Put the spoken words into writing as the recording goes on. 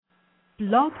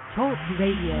Blog Talk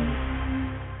Radio.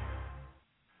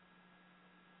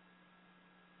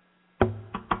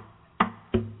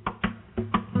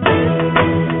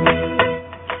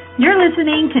 You're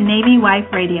listening to Navy Wife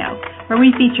Radio, where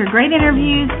we feature great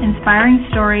interviews, inspiring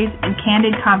stories, and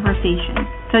candid conversations.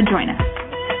 So join us.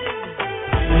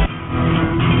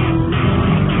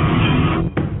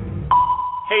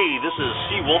 Hey, this is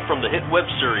Seawolf from the hit web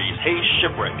series Hey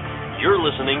Shipwreck. You're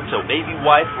listening to Navy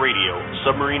Wife Radio,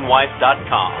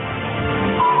 submarinewife.com.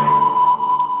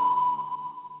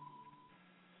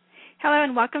 Hello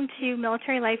and welcome to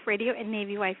Military Life Radio and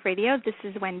Navy Wife Radio. This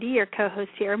is Wendy, your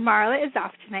co-host here. Marla is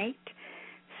off tonight,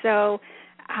 so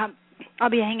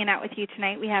I'll be hanging out with you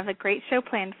tonight. We have a great show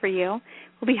planned for you.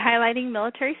 We'll be highlighting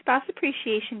Military Spouse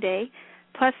Appreciation Day,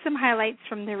 plus some highlights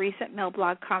from the recent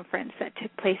MilBlog conference that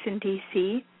took place in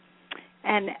D.C.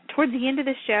 And towards the end of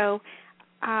the show,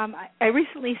 I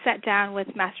recently sat down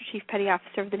with Master Chief Petty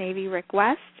Officer of the Navy, Rick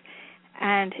West,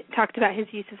 and talked about his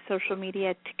use of social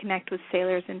media to connect with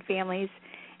sailors and families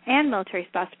and Military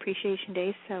Spouse Appreciation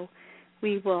Day. So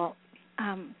we will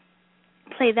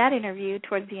play that interview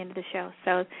towards the end of the show.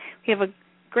 So we have a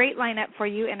great lineup for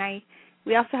you, and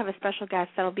we also have a special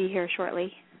guest that will be here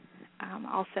shortly,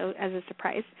 also as a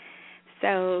surprise.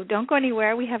 So don't go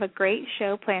anywhere. We have a great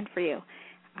show planned for you.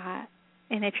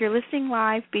 And if you're listening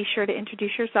live, be sure to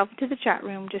introduce yourself to the chat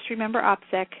room. Just remember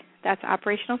OPSEC. That's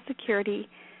Operational Security.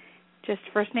 Just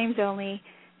first names only.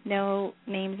 No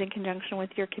names in conjunction with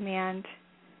your command.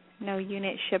 No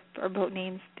unit, ship, or boat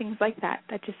names, things like that.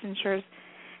 That just ensures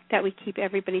that we keep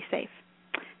everybody safe.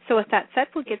 So with that said,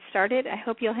 we'll get started. I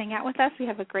hope you'll hang out with us. We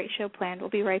have a great show planned. We'll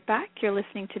be right back. You're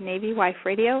listening to Navy Wife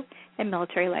Radio and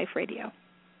Military Life Radio.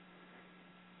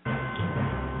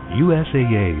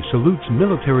 USAA salutes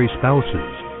military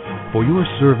spouses for your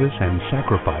service and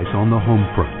sacrifice on the home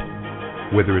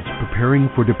front. Whether it's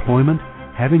preparing for deployment,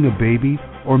 having a baby,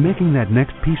 or making that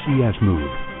next PCS move,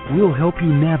 we'll help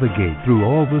you navigate through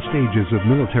all the stages of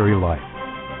military life.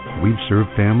 We've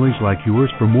served families like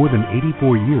yours for more than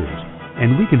 84 years,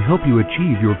 and we can help you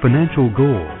achieve your financial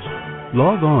goals.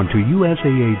 Log on to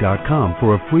USAA.com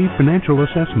for a free financial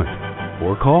assessment,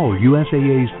 or call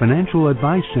USAA's Financial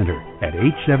Advice Center at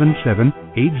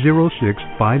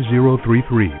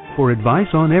 877-806-5033 for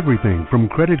advice on everything from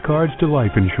credit cards to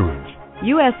life insurance.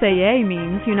 USAA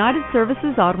means United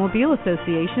Services Automobile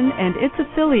Association and its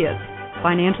affiliates.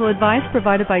 Financial advice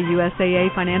provided by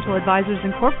USAA Financial Advisors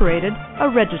Incorporated, a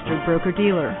registered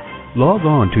broker-dealer. Log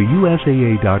on to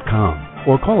USAA.com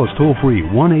or call us toll-free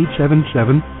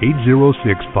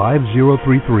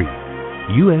 1-877-806-5033.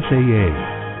 USAA.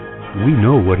 We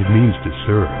know what it means to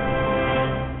serve.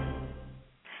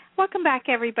 Welcome back,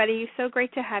 everybody. So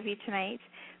great to have you tonight.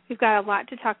 We've got a lot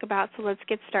to talk about, so let's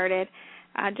get started.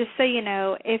 Just so you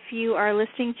know, if you are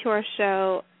listening to our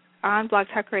show on Blog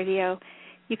Talk Radio,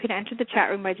 you can enter the chat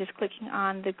room by just clicking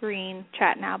on the green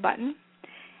Chat Now button.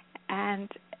 And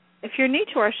if you're new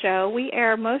to our show, we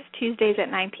air most Tuesdays at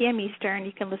 9 p.m. Eastern.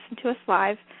 You can listen to us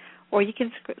live, or you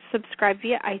can subscribe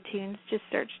via iTunes. Just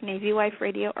search Navy Wife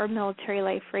Radio or Military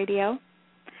Life Radio.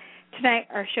 Tonight,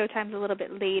 our show time's a little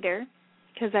bit later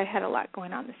because I had a lot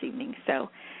going on this evening. So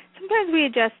sometimes we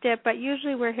adjust it, but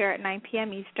usually we're here at 9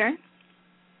 p.m. Eastern.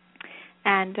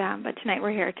 And but tonight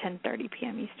we're here at 10:30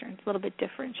 p.m. Eastern. It's a little bit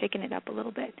different, shaking it up a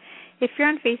little bit. If you're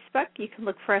on Facebook, you can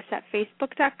look for us at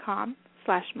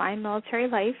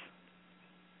facebook.com/mymilitarylife.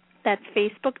 That's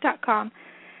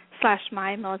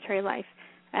facebook.com/mymilitarylife.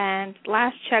 And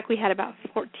last check, we had about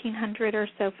 1,400 or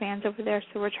so fans over there,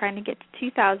 so we're trying to get to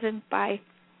 2,000 by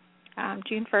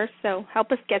June 1st. So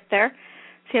help us get there.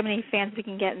 See how many fans we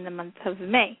can get in the month of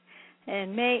May.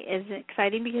 And May is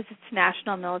exciting because it's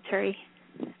National Military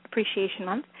Appreciation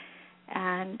Month,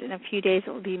 and in a few days it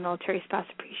will be Military Spouse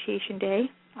Appreciation Day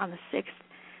on the 6th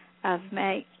of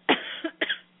May.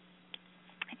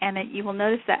 And you will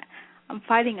notice that I'm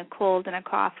fighting a cold and a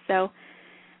cough, so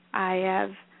I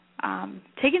have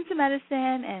taken some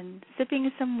medicine and sipping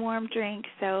some warm drink,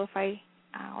 so if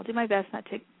I'll do my best not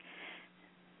to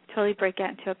totally break out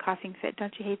into a coughing fit.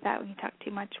 Don't you hate that when you talk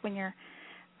too much when you're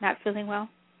not feeling well?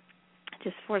 It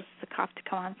just forces the cough to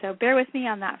come on, so bear with me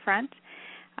on that front.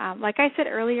 Like I said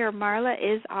earlier, Marla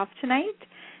is off tonight,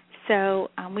 so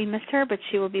we missed her, but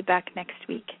she will be back next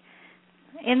week.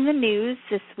 In the news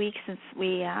this week, since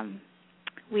we are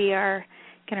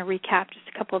going to recap just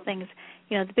a couple of things,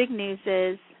 the big news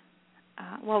is,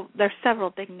 there's several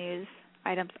big news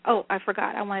items. Oh, I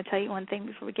forgot. I want to tell you one thing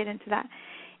before we get into that.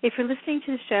 If you're listening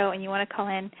to the show and you want to call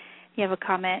in, you have a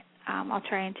comment, I'll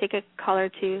try and take a call or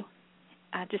two.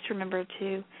 Just remember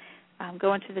to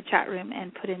go into the chat room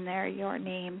and put in there your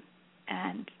name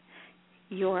and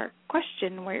your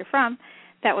question, where you're from.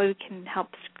 That way you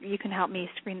can help me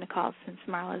screen the calls since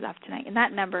Marla is off tonight. And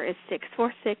that number is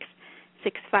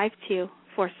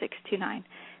 646-652-4629.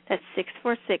 That's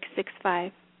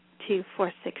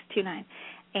 646-652-4629.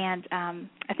 And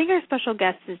I think our special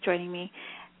guest is joining me.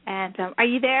 And are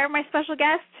you there, my special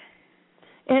guest?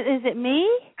 Is it me?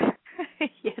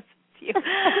 Yes, it's you.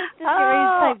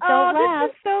 Don't laugh.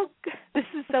 This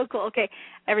is so cool. Okay,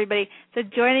 everybody. So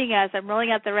joining us, I'm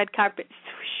rolling out the red carpet.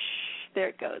 Swoosh, there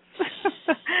it goes.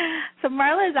 So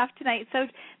Marla is off tonight. So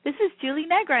this is Julie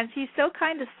Negron. She's so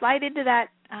kind to slide into that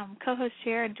co-host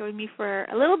chair and join me for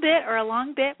a little bit or a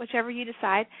long bit, whichever you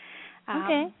decide.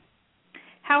 Okay.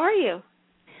 How are you?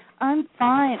 I'm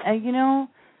fine.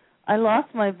 I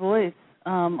lost my voice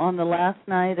on the last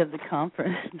night of the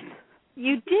conference.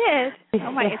 You did?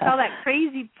 Oh, my. Yeah. It's all that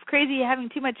crazy having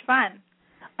too much fun.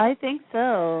 I think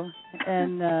so.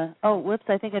 And, whoops,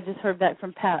 I think I just heard back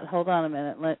from Pat. Hold on a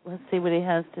minute. Let's see what he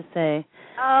has to say.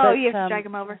 Oh, you have to drag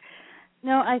him over.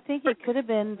 No, I think it could have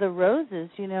been the roses.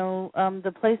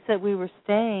 The place that we were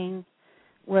staying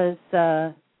was,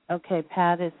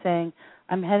 Pat is saying,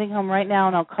 I'm heading home right now,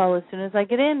 and I'll call as soon as I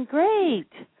get in. Great.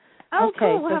 Oh, okay,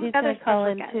 cool. So he's going to call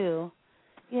in, too.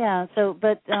 Yeah,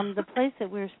 but the place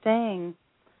that we were staying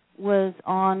was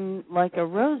on, like, a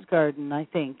rose garden, I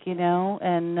think,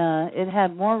 and it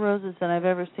had more roses than I've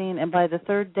ever seen. And by the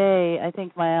third day, I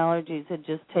think my allergies had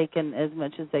just taken as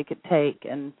much as they could take.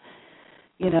 And,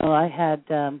 I had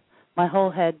my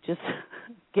whole head just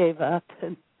gave up,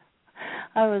 and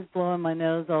I was blowing my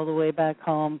nose all the way back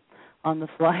home on the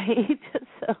flight.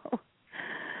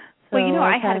 Well,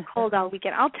 I had a cold all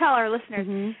weekend. I'll tell our listeners.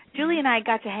 Mm-hmm. Julie and I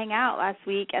got to hang out last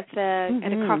week at a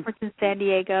conference in San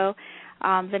Diego.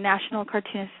 The National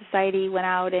Cartoonist Society went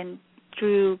out and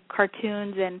drew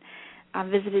cartoons and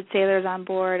visited sailors on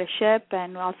board a ship,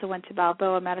 and also went to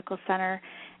Balboa Medical Center.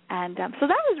 And so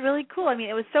that was really cool. I mean,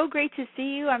 it was so great to see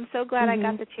you. I'm so glad I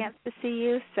got the chance to see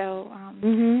you. So I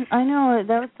know.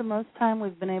 That was the most time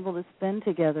we've been able to spend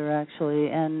together, actually,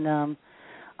 and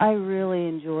I really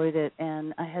enjoyed it,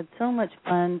 and I had so much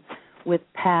fun with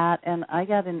Pat, and I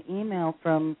got an email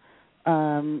from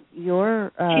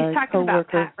your she's talking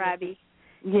coworker. About Pat Raby.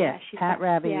 Yes, yeah, Pat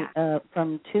Raby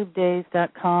from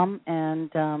TubeDays.com and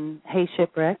Hey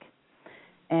Shipwreck.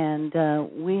 And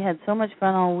we had so much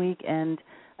fun all week, and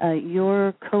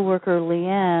your coworker,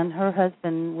 Leanne, her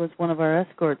husband was one of our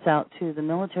escorts out to the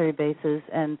military bases,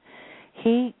 and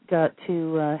he got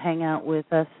to hang out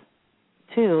with us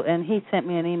too, and he sent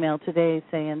me an email today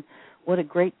saying what a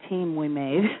great team we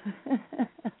made.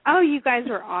 Oh, you guys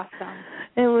were awesome.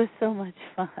 It was so much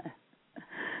fun.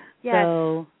 Yes.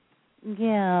 So,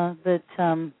 yeah, but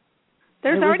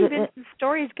there's already been some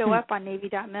stories go up on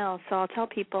Navy.mil, so I'll tell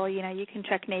people, you can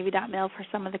check Navy.mil for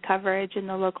some of the coverage in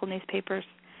the local newspapers.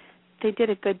 They did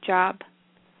a good job.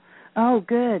 Oh,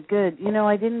 good.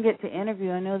 I didn't get to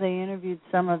interview. I know they interviewed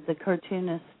some of the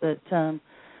cartoonists, but some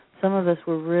of us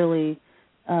were really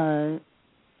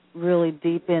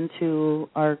deep into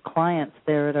our clients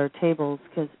there at our tables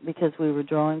because we were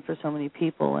drawing for so many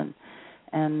people, and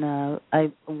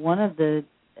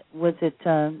was it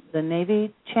the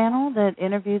Navy channel that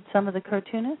interviewed some of the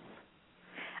cartoonists?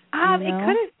 It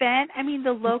could have been. I mean,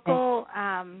 the local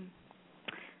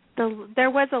there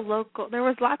was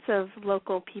lots of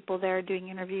local people there doing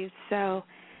interviews, so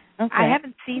I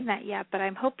haven't seen that yet, but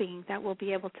I'm hoping that we'll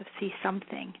be able to see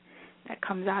something that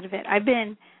comes out of it. I've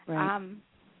been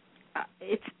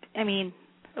it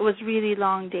was really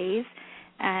long days,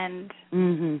 and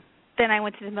then I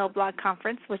went to the Mill Blog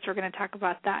Conference, which we're going to talk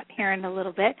about that here in a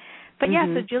little bit. But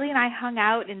so Julie and I hung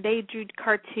out, and they drew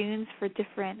cartoons for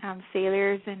different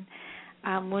sailors and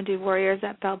wounded warriors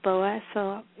at Balboa.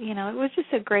 So, it was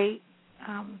just a great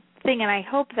thing, and I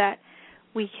hope that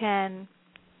we can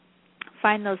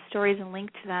find those stories and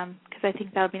link to them, because I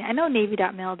think that would be. I know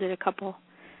Navy.mil did a couple.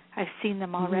 I've seen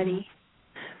them already.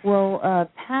 Well,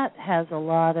 Pat has a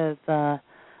lot of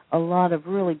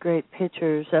really great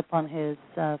pictures up on his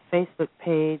Facebook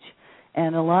page,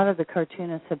 and a lot of the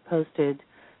cartoonists have posted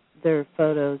their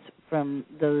photos from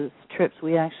those trips.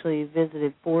 We actually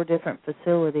visited 4 different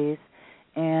facilities,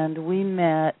 and we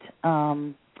met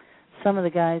some of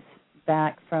the guys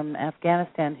back from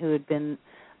Afghanistan who had been,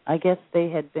 I guess they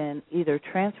had been either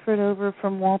transferred over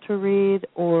from Walter Reed,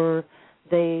 or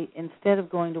they, instead of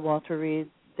going to Walter Reed,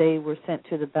 they were sent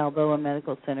to the Balboa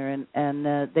Medical Center, and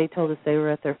they told us they were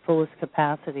at their fullest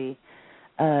capacity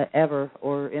ever,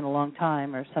 or in a long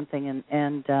time or something.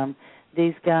 And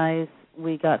these guys,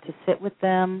 we got to sit with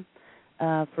them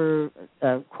for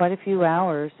quite a few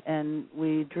hours, and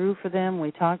we drew for them,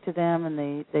 we talked to them,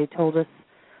 and they told us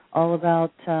all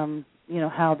about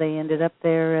how they ended up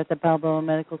there at the Balboa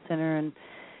Medical Center, and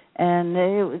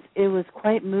it was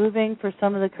quite moving for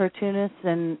some of the cartoonists,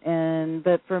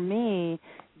 but for me,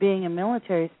 being a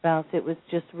military spouse, it was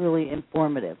just really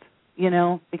informative,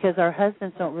 because our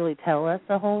husbands don't really tell us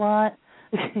a whole lot,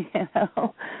 right,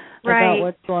 about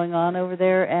what's going on over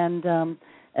there,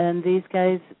 and these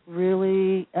guys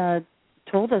really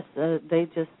told us. They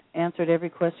just answered every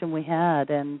question we had,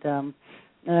 and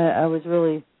I was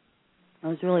really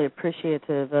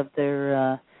appreciative of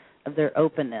their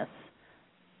openness,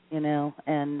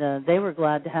 and they were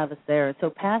glad to have us there. So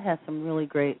Pat has some really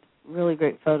great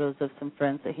photos of some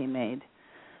friends that he made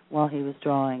while he was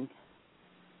drawing,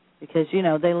 because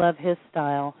they love his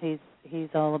style. He's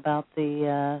all about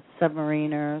the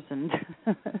submariners and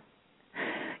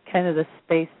kind of the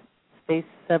space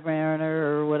submariner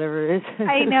or whatever it is.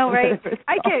 I know, right?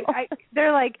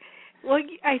 They're like, well,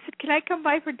 I said, can I come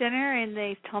by for dinner? And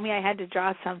they told me I had to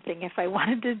draw something if I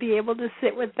wanted to be able to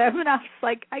sit with them. And I was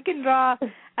like, I can draw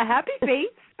a happy face.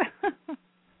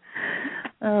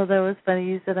 Oh, that was funny.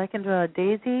 You said I can draw a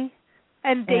daisy.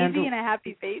 And a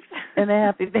happy face. And a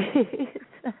happy face.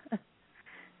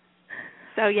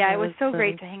 So, yeah, it was so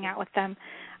great to hang out with them.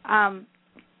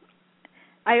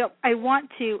 I want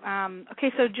to,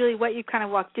 okay, so Julie, what you kind of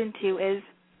walked into is,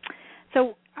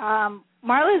 so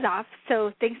Marla's off,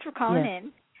 so thanks for calling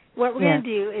in. What we're going to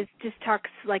do is just talk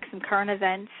like some current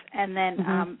events, and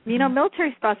then,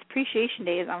 Military Spouse Appreciation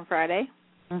Day is on Friday,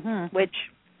 which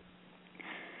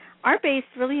our base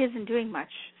really isn't doing much.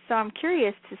 So I'm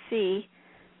curious to see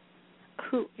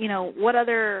what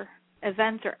other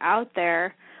events are out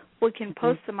there. We can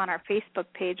post them on our Facebook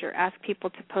page or ask people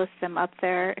to post them up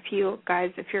there. If your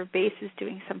base is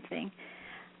doing something,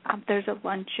 there's a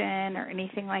luncheon or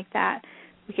anything like that,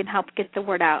 we can help get the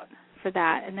word out for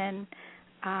that. And then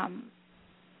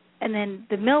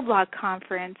the MilBlog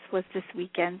conference was this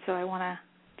weekend, so I want to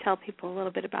tell people a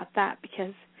little bit about that because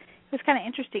it was kind of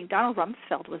interesting. Donald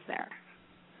Rumsfeld was there.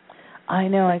 I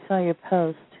know. I saw your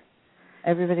post.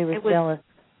 Everybody was jealous.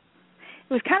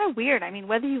 It was kind of weird. I mean,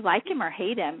 whether you like him or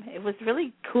hate him, it was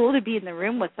really cool to be in the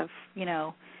room with a,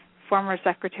 former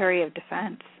Secretary of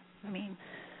Defense. I mean,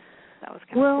 that was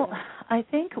kind of cool. Well, I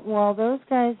think while those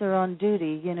guys are on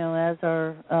duty, as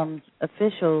our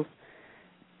officials,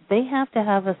 they have to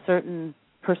have a certain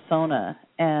persona.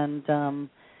 And,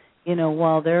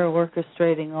 while they're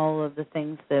orchestrating all of the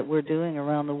things that we're doing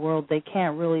around the world, they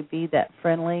can't really be that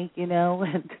friendly,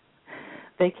 and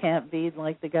they can't be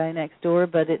like the guy next door,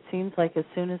 but it seems like as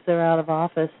soon as they're out of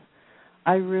office,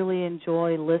 I really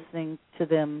enjoy listening to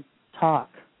them talk.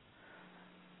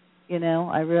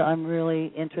 I'm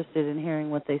really interested in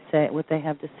hearing what they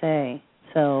have to say.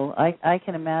 So I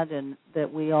can imagine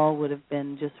that we all would have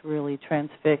been just really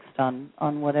transfixed on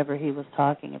whatever he was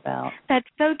talking about. That's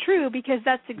so true, because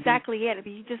that's exactly it. I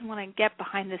mean, you just want to get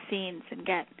behind the scenes and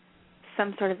get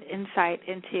some sort of insight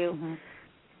into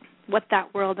what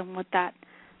that world and what that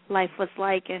life was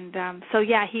like. And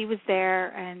he was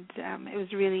there, and it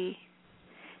was really,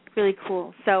 really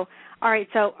cool. So, all right,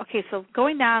 so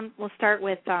going down, we'll start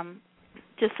with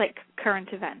just like current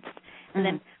events. And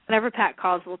then whenever Pat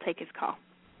calls, we'll take his call.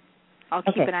 I'll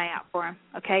keep an eye out for him,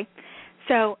 okay?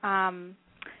 So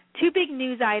two big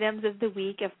news items of the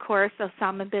week, of course,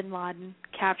 Osama bin Laden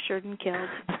captured and killed.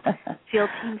 SEAL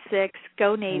Team 6,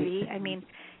 go Navy. I mean,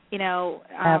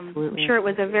 I'm sure it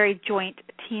was a very joint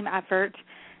team effort.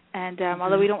 And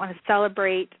although we don't want to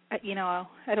celebrate, I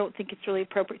don't think it's really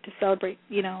appropriate to celebrate,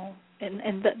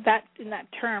 in that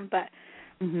term. But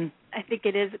I think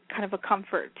it is kind of a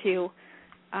comfort to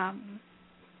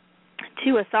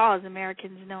us all as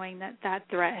Americans, knowing that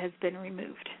threat has been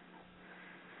removed.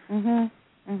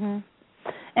 And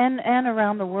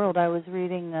around the world, I was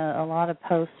reading a lot of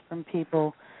posts from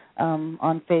people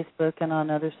on Facebook and on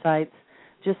other sites,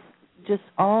 just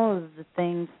all of the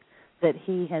things that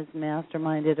he has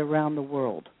masterminded around the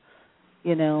world,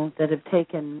 that have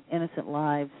taken innocent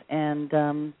lives.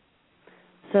 And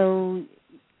so,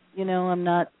 I'm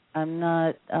not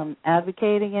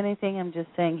advocating anything. I'm just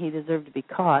saying he deserved to be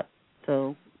caught.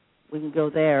 So we can go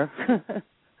there,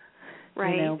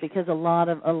 right? Because a lot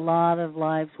of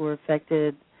lives were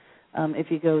affected. If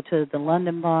you go to the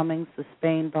London bombings, the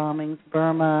Spain bombings,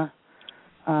 Burma,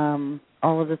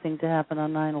 all of the things that happened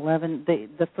on 9/11,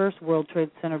 the first World Trade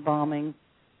Center bombing,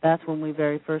 that's when we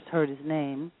very first heard his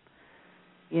name.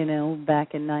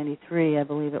 Back in '93, I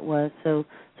believe it was. So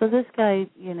this guy,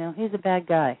 he's a bad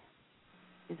guy.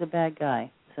 He's a bad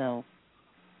guy. So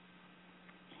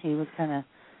he was kind of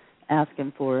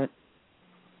asking for it.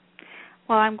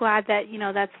 Well, I'm glad that,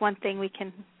 that's one thing we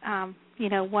can,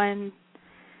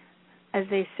 as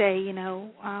they say,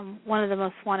 one of the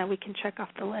most wanted, we can check off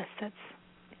the list. That's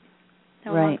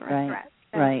no longer a threat.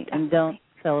 Right. And don't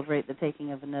celebrate the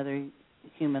taking of another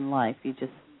human life. You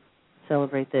just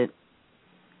celebrate that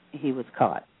he was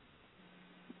caught.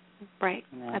 Right.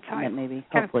 That's how I maybe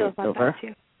kind of feel about over. that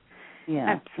too.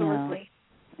 Yeah. Absolutely.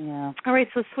 Yeah. All right,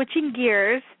 so switching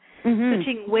gears,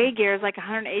 switching way gears, like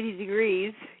 180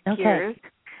 degrees gears.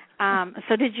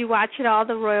 So did you watch it all,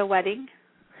 the royal wedding?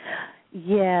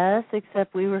 Yes,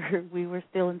 except we were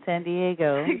still in San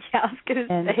Diego. Yeah, I was going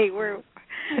to say,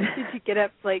 did you get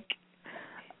up like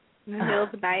in the middle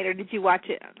of the night, or did you watch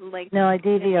it like no, I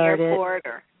DVR'd in the airport?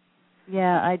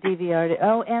 Yeah, I DVR'd it.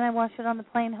 Oh, and I watched it on the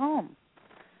plane home.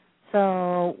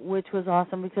 So, which was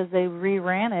awesome because they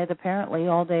reran it apparently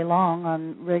all day long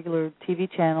on regular TV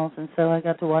channels, and so I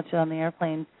got to watch it on the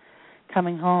airplane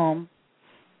coming home.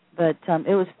 But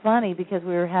it was funny because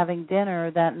we were having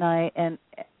dinner that night, and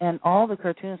all the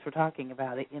cartoonists were talking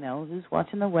about it. Who's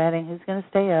watching the wedding, who's going to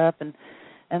stay up,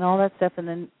 and all that stuff. And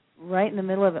then right in the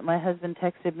middle of it, my husband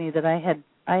texted me that I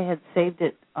had saved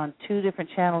it on 2 different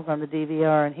channels on the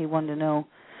DVR, and he wanted to know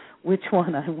which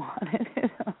one I wanted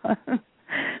it on.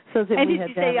 So that and we did had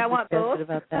you say I want both?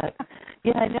 about that.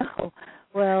 Yeah, I know.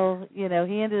 Well, he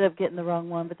ended up getting the wrong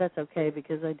one, but that's okay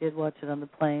because I did watch it on the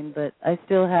plane. But I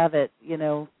still have it,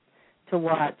 to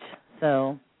watch.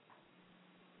 So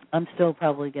I'm still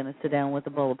probably going to sit down with a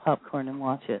bowl of popcorn and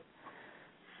watch it.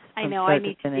 I know. I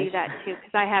need to do that, too,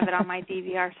 because I have it on my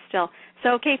DVR still.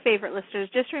 So, okay, favorite listeners,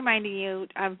 just reminding you,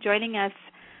 joining us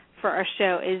for our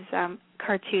show is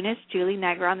cartoonist Julie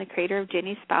Negron, the creator of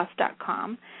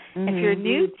JennySpouse.com. If you're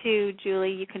new to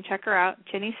Julie, you can check her out,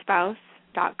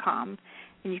 JennySpouse.com,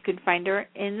 and you can find her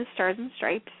in the Stars and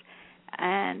Stripes.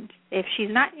 And if she's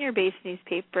not in your base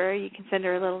newspaper, you can send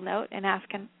her a little note and ask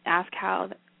how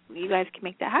you guys can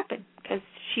make that happen, because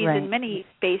she's in many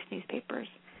base newspapers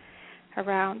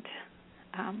around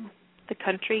the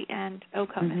country and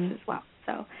Oklaahoma as well.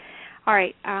 So, all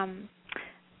right.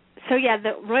 So,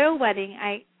 the royal wedding,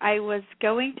 I was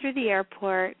going through the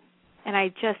airport, and I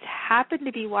just happened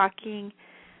to be walking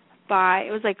by.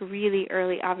 It was like really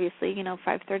early, obviously,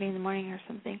 5:30 in the morning or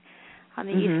something on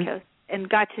the East Coast, and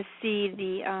got to see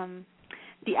the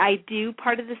I do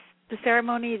part of the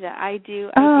ceremony. The I do.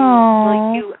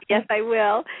 Will you? Yes, I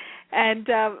will. And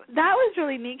that was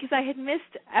really neat because I had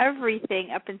missed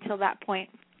everything up until that point.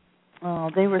 Oh,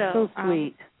 they were so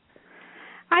sweet.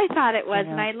 I thought it was,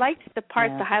 and I liked the part,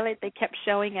 the highlight they kept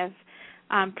showing of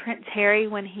Prince Harry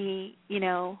when he,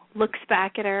 looks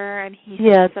back at her and he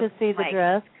says to see the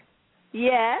dress.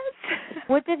 Yes.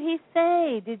 What did he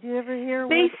say? Did you ever hear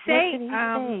what did he say?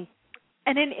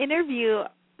 In an interview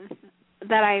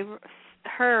that I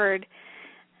heard,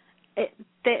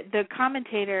 the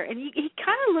commentator, and he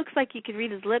kind of looks like you could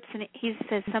read his lips, and he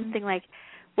says something like,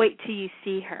 "Wait till you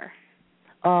see her."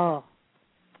 Oh,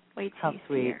 wait till you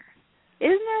see her.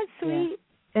 Isn't that sweet?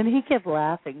 Yeah. And he kept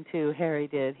laughing too. Harry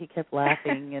did. He kept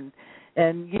laughing,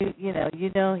 and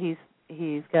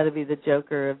he's got to be the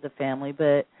joker of the family.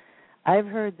 But I've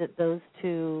heard that those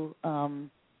two,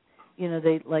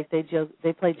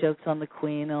 they play jokes on the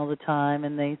Queen all the time,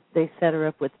 and they set her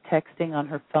up with texting on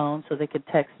her phone so they could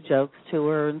text jokes to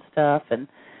her and stuff, and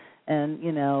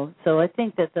so I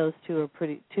think that those two are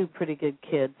two pretty good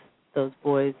kids. Those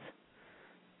boys,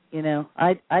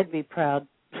 I'd be proud.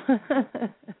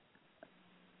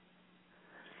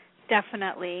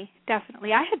 Definitely.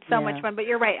 I had so much fun, but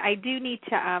you're right. I do need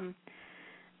to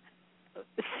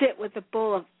sit with a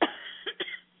bowl of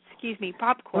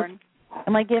popcorn.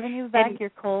 Am I giving you back your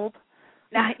cold?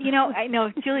 I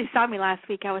know. Julie saw me last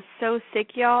week. I was so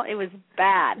sick, y'all. It was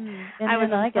bad.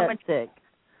 I got sick.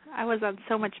 I was on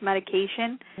so much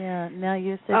medication. Yeah, now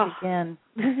you're sick again.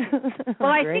 Well,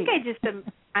 I think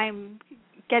I'm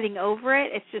getting over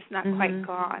it. It's just not quite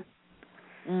gone.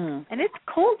 And it's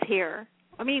cold here.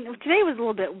 I mean, today was a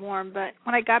little bit warm, but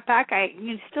when I got back,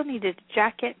 you still needed a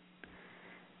jacket.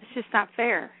 It's just not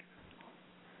fair.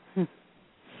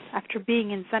 After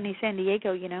being in sunny San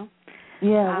Diego,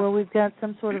 Yeah, well, we've got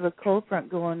some sort of a cold front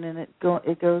going, and it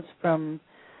goes from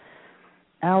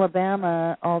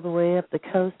Alabama all the way up the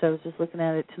coast. I was just looking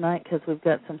at it tonight because we've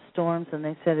got some storms, and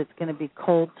they said it's going to be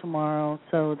cold tomorrow,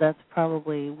 so that's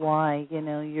probably why,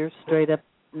 you're straight up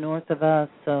north of us,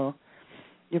 so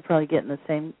you're probably getting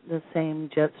the same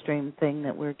jet stream thing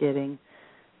that we're getting.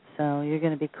 So you're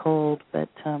going to be cold, but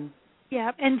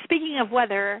yeah. And speaking of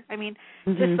weather, I mean,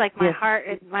 just like my heart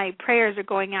and my prayers are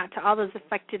going out to all those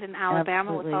affected in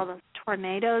Alabama with all those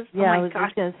tornadoes. Yeah, I was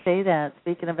just going to say that.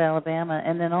 Speaking of Alabama,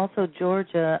 and then also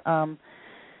Georgia,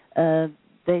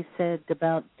 they said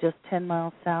about just 10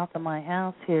 miles south of my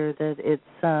house here that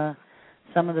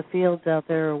some of the fields out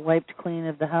there are wiped clean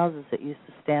of the houses that used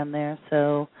to stand there.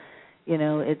 So,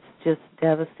 it's just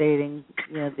devastating.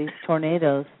 These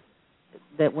tornadoes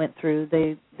that went through.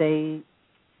 They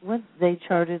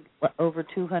charted over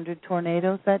 200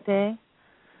 tornadoes that day,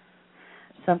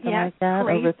 something like that.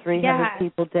 Crazy. Over 300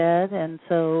 people dead, and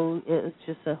so it was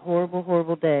just a horrible,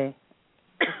 horrible day.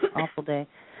 Just an awful day.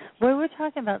 Well, we're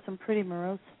talking about some pretty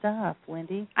morose stuff,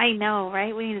 Wendy. I know,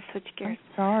 right? We need to switch gears.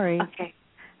 I'm sorry. Okay.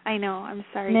 I know. I'm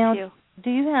sorry now, too. Do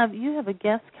you have a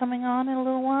guest coming on in a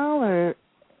little while, or?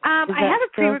 I have a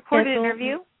pre-recorded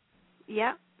interview.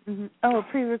 Yeah. Mm-hmm. Oh, a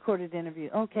pre-recorded interview.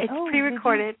 Okay. It's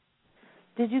pre-recorded.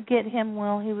 Did you get him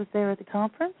while he was there at the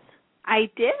conference? I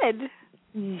did.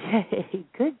 Yay!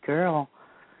 Good girl.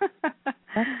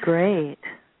 That's great.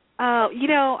 Our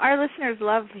listeners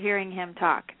love hearing him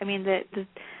talk. I mean,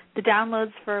 the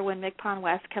downloads for when MCPON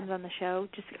West comes on the show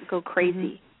just go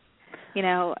crazy.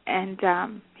 Mm-hmm. And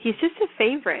he's just a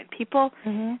favorite. People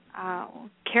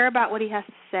care about what he has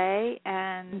to say,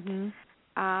 and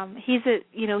he's a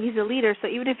leader. So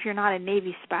even if you're not a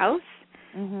Navy spouse,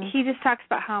 he just talks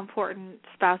about how important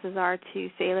spouses are to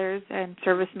sailors and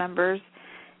service members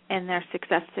and their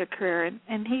success to their career.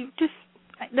 And he just,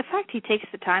 the fact he takes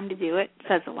the time to do it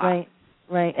says a lot.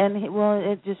 Right. And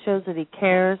it just shows that he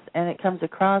cares, and it comes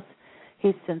across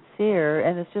he's sincere.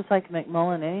 And it's just like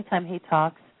McMullen. Anytime he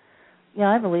talks,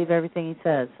 I believe everything he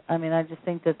says. I mean, I just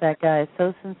think that guy is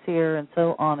so sincere and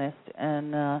so honest.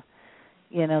 And,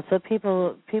 so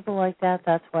people like that,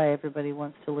 that's why everybody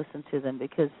wants to listen to them,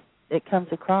 because it comes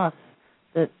across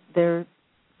that they're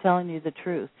telling you the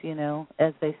truth,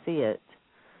 as they see it.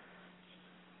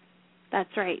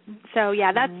 That's right. So,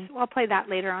 I'll play that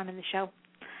later on in the show.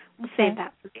 We'll save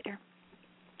that for later.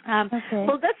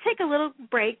 Well, let's take a little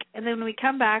break, and then when we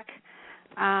come back,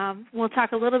 we'll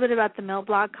talk a little bit about the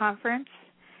MilBlog conference,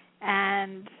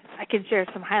 and I can share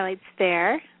some highlights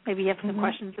there. Maybe you have some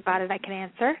questions about it I can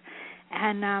answer,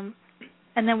 and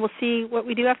then we'll see what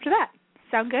we do after that.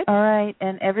 Sound good? All right,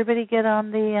 and everybody get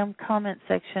on the comment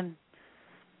section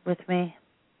with me.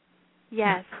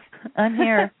 Yes. I'm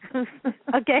here.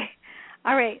 Okay.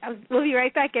 All right. We'll be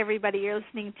right back, everybody. You're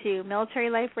listening to Military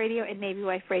Life Radio and Navy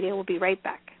Wife Radio. We'll be right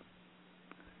back.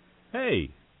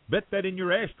 Hey, bet that in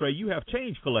your ashtray you have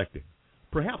change collected,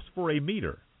 perhaps for a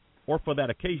meter or for that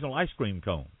occasional ice cream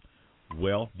cone.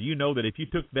 Well, do you know that if you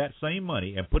took that same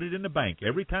money and put it in the bank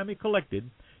every time it collected,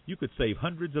 you could save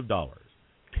hundreds of dollars,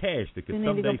 cash that could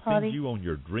someday send you on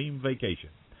your dream vacation.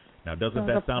 Now, doesn't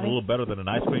that sound a little better than an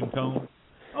ice cream cone?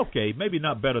 Okay, maybe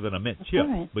not better than a mint chip,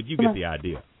 but you get the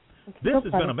idea. This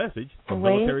has been a message from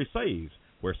Military Saves,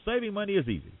 where saving money is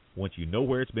easy once you know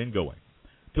where it's been going.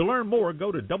 To learn more,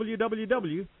 go to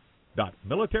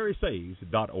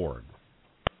www.militarysaves.org.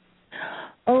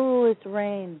 Oh, it's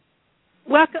rain.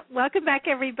 Welcome back,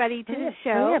 everybody, to the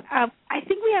show. I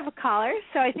think we have a caller,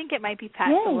 so I think it might be Pat,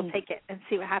 so we'll take it and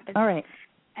see what happens. All right.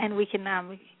 And we can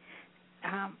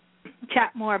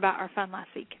chat more about our fun last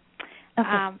week.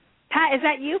 Okay. Pat, is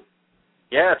that you?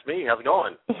 Yeah, it's me. How's it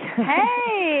going?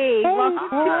 Hey, welcome to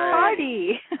the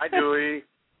party. Hi, Dewey.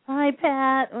 Hi,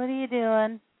 Pat. What are you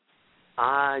doing?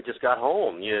 I just got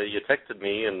home. You texted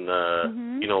me, and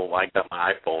I got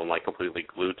my iPhone completely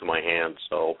glued to my hand.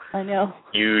 So I know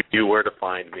you knew where to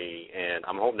find me, and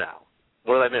I'm home now.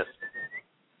 What did I miss?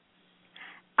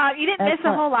 You didn't miss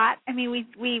a whole lot. I mean,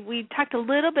 we talked a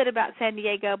little bit about San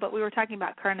Diego, but we were talking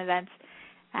about current events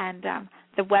and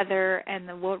the weather and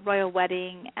the royal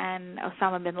wedding and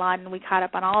Osama bin Laden. We caught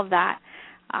up on all of that.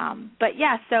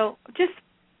 So just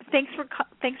thanks for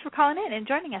calling in and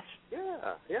joining us.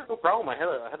 Yeah, no problem. I had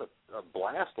a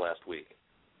blast last week.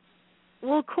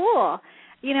 Well, cool.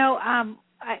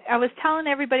 I was telling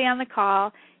everybody on the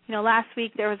call, last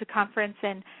week there was a conference,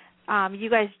 and you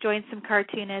guys joined some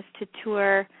cartoonists to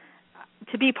tour,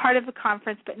 to be part of the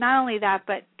conference, but not only that,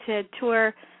 but to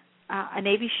tour a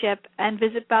Navy ship and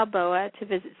visit Balboa, to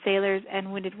visit sailors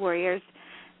and wounded warriors,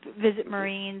 visit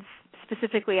Marines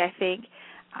specifically, I think,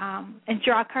 and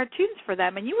draw cartoons for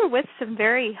them. And you were with some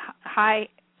very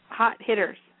hot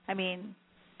hitters. I mean,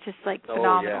 just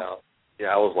phenomenal.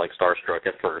 Yeah, I was starstruck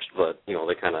at first, but they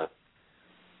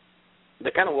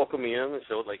kind of welcomed me in and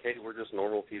showed hey, we're just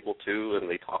normal people too, and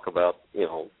they talk about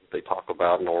normal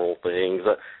things.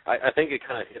 I think it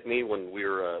kind of hit me when we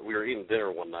were eating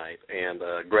dinner one night, and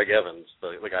Greg Evans,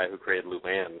 the guy who created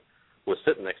Luann, was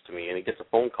sitting next to me, and he gets a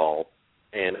phone call,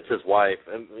 and it's his wife.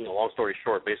 And long story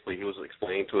short, basically he was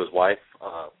explaining to his wife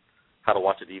how to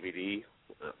watch a DVD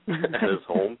at his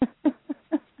home.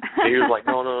 And he was like,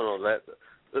 no,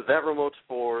 that remote's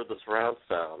for the surround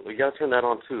sound. We got to turn that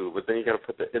on too, but then you got to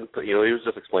put the input. He was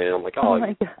just explaining. I'm like, oh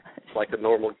my gosh, like a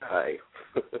normal guy.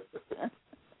 So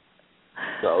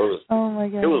it was. Oh my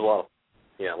God. It was a lot.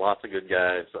 Yeah, lots of good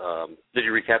guys. Did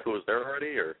you recap who was there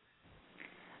already, or?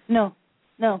 No,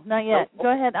 not yet. Oh.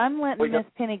 Go ahead. I'm letting Wait, Miss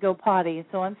Penny go potty,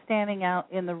 so I'm standing out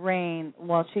in the rain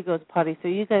while she goes potty. So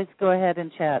you guys go ahead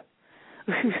and chat.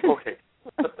 Okay.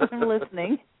 I'm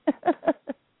listening.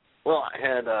 Well, I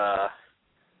had.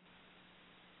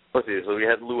 Let's see. So we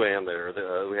had Luann there.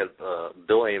 We had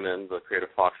Bill Amon, the creator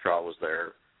of Foxtrot, was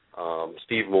there.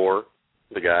 Steve Moore,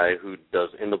 the guy who does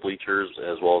In the Bleachers,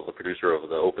 as well as the producer of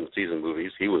the open season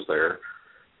movies, he was there.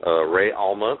 Ray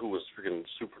Alma, who was freaking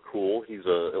super cool. He's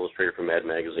an illustrator for Mad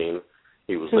Magazine.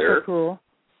 He was super there. Super cool.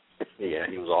 Yeah,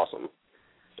 he was awesome.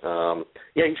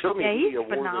 He showed me. Yeah, he he's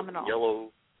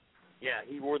phenomenal.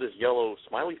 He wore this yellow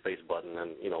smiley face button,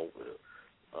 and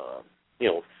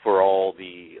for all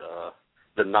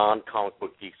the non-comic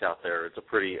book geeks out there, it's a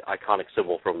pretty iconic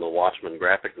symbol from the Watchmen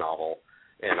graphic novel.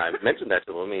 And I mentioned that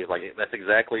to him, and he's like, "That's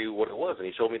exactly what it was." And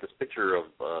he showed me this picture of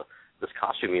this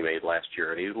costume he made last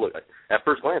year. And he looked, at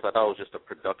first glance, I thought it was just a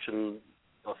production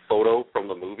photo from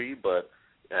the movie, but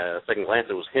second glance,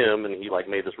 it was him, and he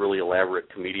made this really elaborate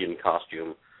comedian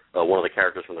costume, one of the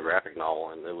characters from the graphic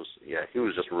novel. And it was, he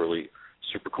was just really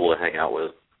super cool to hang out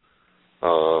with.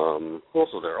 Who else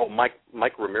was there? Oh,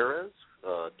 Mike Ramirez,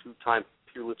 two-time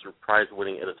Pulitzer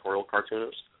Prize-winning editorial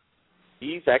cartoonist.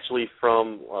 He's actually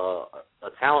from a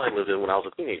town I lived in when I was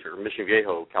a teenager, Mission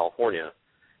Viejo, California.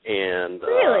 And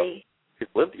really? He's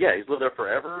lived there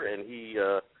forever. And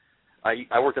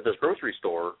I worked at this grocery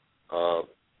store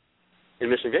in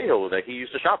Mission Viejo that he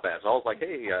used to shop at. So I was like,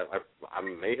 hey, I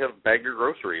may have bagged your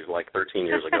groceries 13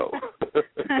 years ago.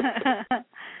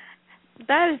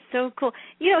 That is so cool.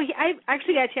 I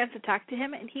actually got a chance to talk to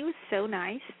him, and he was so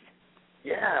nice.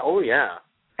 Yeah. Oh, yeah.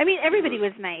 I mean, everybody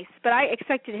was nice, but I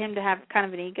expected him to have kind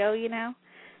of an ego,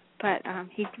 But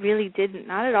he really didn't.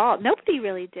 Not at all. Nobody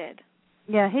really did.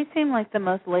 Yeah, he seemed like the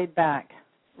most laid back,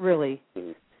 really.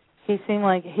 Mm-hmm. He seemed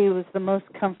like he was the most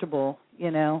comfortable,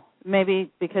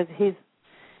 Maybe because he's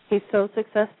so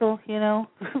successful, Yeah.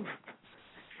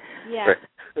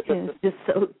 He's just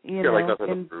so, You're like nothing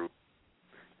in the group.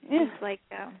 Yeah. He's like,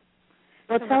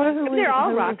 well, tell her who they're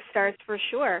all rock stars for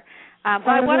sure. But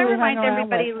I want to remind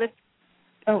everybody.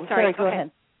 Oh, sorry. Go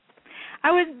ahead.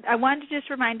 I wanted to just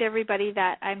remind everybody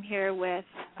that I'm here with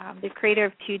the creator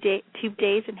of Tube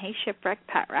Days and Hey Shipwreck,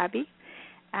 Pat Raby,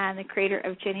 and the creator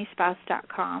of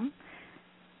JennySpouse.com,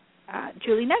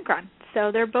 Julie Negron.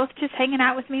 So they're both just hanging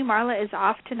out with me. Marla is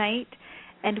off tonight,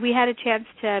 and we had a chance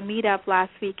to meet up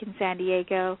last week in San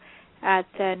Diego at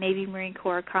the Navy Marine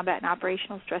Corps Combat and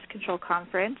Operational Stress Control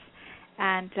Conference.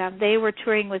 And they were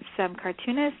touring with some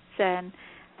cartoonists and,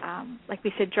 like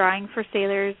we said, drawing for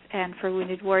sailors and for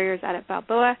wounded warriors out at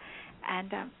Balboa,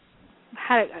 and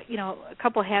had a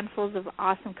couple handfuls of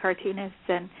awesome cartoonists,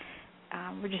 and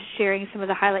we're just sharing some of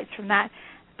the highlights from that.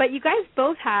 But you guys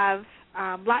both have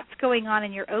lots going on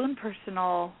in your own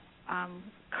personal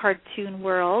cartoon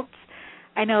worlds.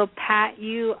 I know, Pat,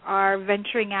 you are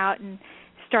venturing out and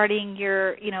starting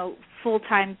your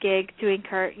full-time gig doing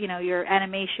your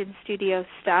animation studio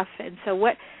stuff, and so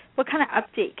what kind of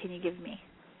update can you give me?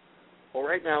 Well,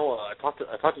 right now I talked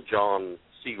to John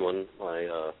Seguin,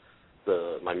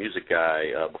 my music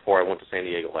guy, before I went to San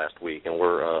Diego last week, and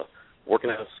we're working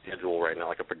out a schedule right now,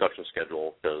 like a production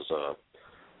schedule, because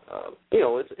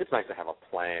it's nice to have a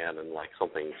plan and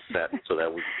something set so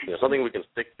that we something we can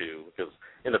stick to. Because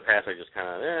in the past I just kind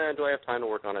of do I have time to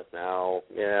work on it now?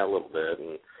 Yeah, a little bit.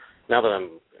 And now that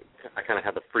I kind of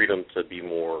have the freedom to be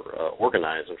more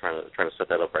organized and trying to set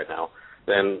that up right now.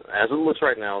 Then as it looks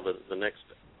right now, the next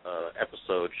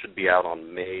episode should be out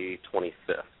on May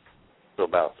 25th, so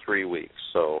about 3 weeks.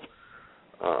 So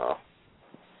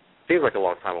seems like a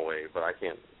long time away, but I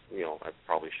can't. I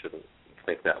probably shouldn't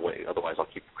think that way. Otherwise, I'll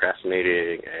keep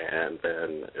procrastinating, and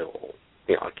then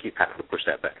I'll keep having to push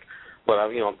that back. But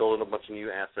I'm building a bunch of new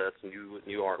assets,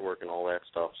 new artwork, and all that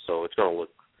stuff. So it's gonna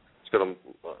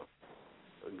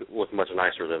look much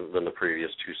nicer than the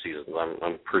previous 2 seasons.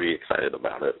 I'm pretty excited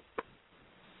about it.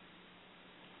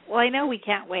 Well, I know we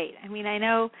can't wait. I mean,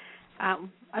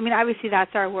 obviously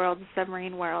that's our world, the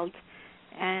submarine world,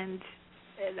 and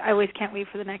I always can't wait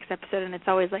for the next episode, and it's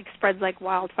always spreads like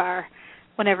wildfire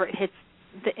whenever it hits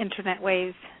the internet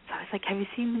waves. So I was like, have you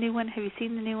seen the new one? Have you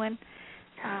seen the new one?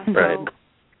 Right.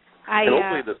 And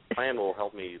hopefully this plan will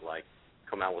help me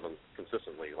come out with them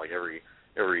consistently.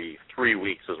 Every 3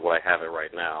 weeks is what I have it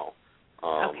right now.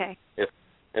 Okay.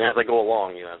 And as I go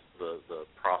along, as the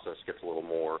process gets a little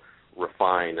more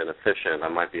refined and efficient, I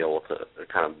might be able to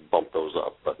kind of bump those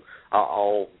up. But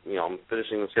I'm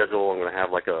finishing the schedule. I'm going to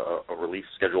have a release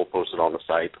schedule posted on the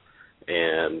site,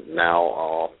 and now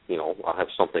I'll have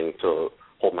something to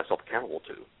hold myself accountable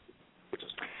to, which is.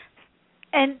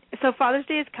 And so Father's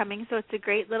Day is coming, so it's a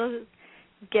great little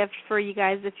gift for you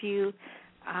guys if you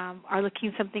are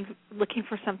looking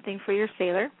for something for your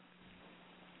sailor.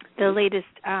 The latest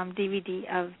DVD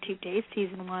of Tube Days,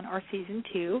 Season 1 or Season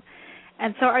 2.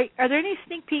 And so are there any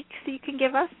sneak peeks that you can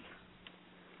give us?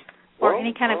 Or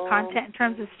any kind of content in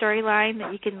terms of storyline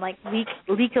that you can, like, leak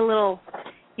a little,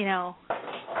 you know?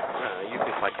 You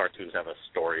think my cartoons have a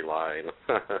storyline.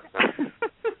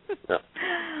 No.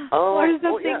 Or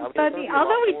something funny.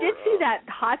 Although we did see that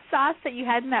hot sauce that you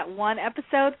had in that one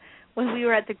episode when we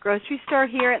were at the grocery store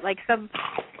here at, like, some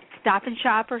Stop and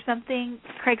Shop or something.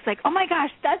 Craig's like, oh, my gosh,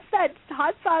 that's that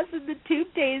hot sauce in the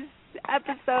Tube Days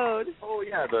episode. Oh,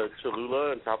 yeah, the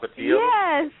Cholula and Tapatio.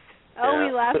 Yes. Oh,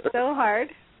 we laughed so hard.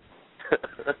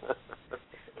 It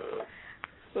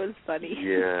was funny.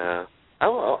 Yeah. I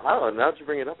don't know. Now that you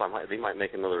bring it up, they might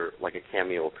make another, like, a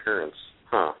cameo appearance.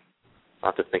 Huh.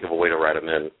 I'll have to think of a way to write them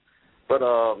in. But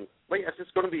yeah, it's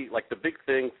just going to be, like, the big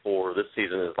thing for this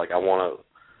season is, like, I want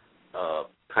to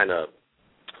kind of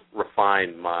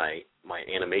refine my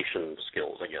animation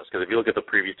skills, I guess. Because if you look at the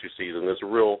previous two seasons, there's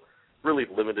really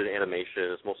limited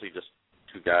animation. It's mostly just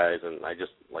two guys, and I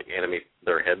just, like, animate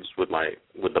their heads with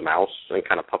the mouse and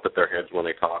kind of puppet their heads when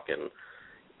they talk. And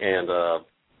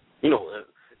you know,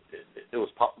 it was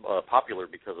popular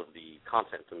because of the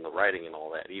content and the writing and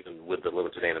all that, even with the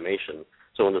limited animation.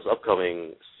 So in this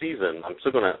upcoming season, I'm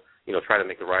still going to, you know, try to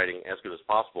make the writing as good as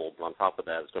possible. But on top of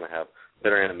that, it's going to have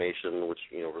better animation, which,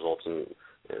 you know, results in,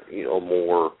 you know, a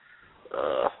more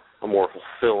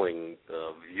fulfilling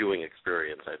viewing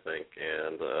experience, I think.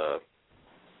 And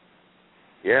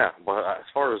yeah, but as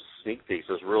far as sneak peeks,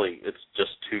 it's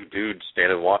just two dudes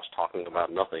stand and watch talking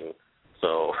about nothing.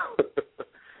 So,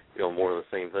 you know, more of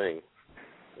the same thing.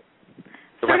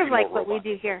 Sort of like what we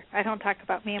do here. I don't talk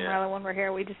about me and Marla when we're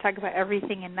here. We just talk about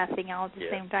everything and nothing all at the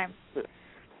same time.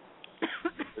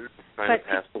 They're trying to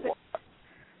pass the water.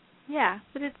 Yeah,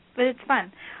 but it's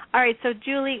fun. All right, so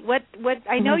Julie, what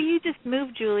I know you just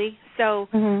moved, Julie. So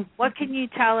what can you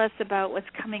tell us about what's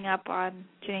coming up on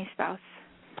MilSpouse?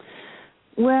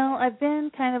 Well, I've been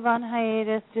kind of on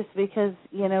hiatus just because,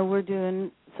 you know, we're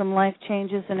doing some life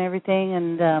changes and everything,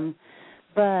 and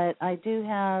but I do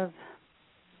have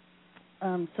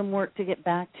some work to get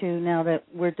back to now that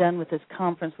we're done with this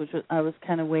conference, which I was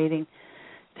kind of waiting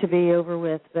to be over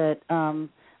with. But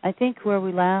I think where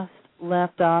we last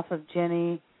left off of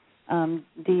Jenny,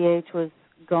 DH was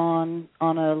gone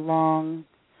on a long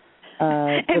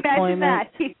deployment. Imagine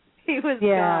that. He was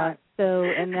gone. So,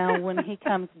 and now when he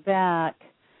comes back,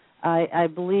 I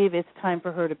believe it's time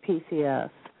for her to PCS.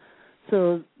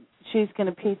 So she's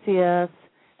going to PCS,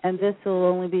 and this will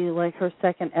only be like her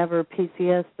second ever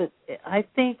PCS. But I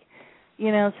think,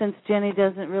 you know, since Jenny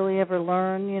doesn't really ever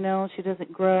learn, you know, she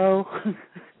doesn't grow,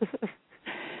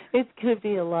 it could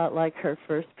be a lot like her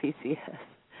first PCS.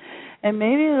 And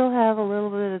maybe it'll have a little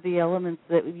bit of the elements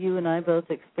that you and I both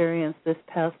experienced this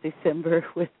past December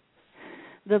with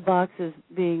the boxes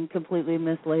being completely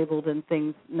mislabeled and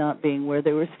things not being where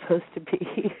they were supposed to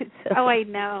be. So, oh, I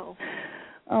know.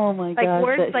 Oh, my gosh,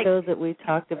 that show that we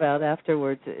talked about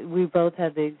afterwards, we both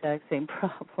had the exact same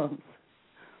problems.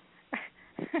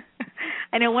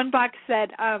 I know one box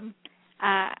said,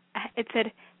 it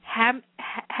said Hammett,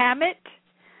 Hammet,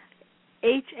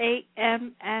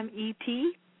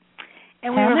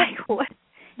 and we were like, what?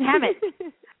 Hammett.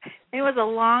 And it was a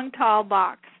long, tall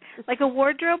box, like a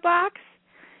wardrobe box.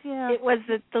 Yeah. It was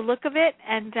the look of it,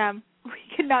 and we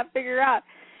could not figure out.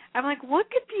 I'm like, what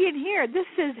could be in here? This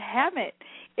is Hammett.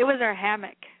 It was our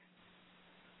hammock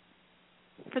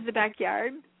for the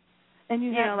backyard. And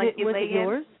you know, like was it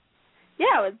yours?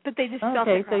 Yeah, but they just spelled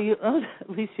it wrong. Okay, so you owned, at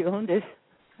least you owned it.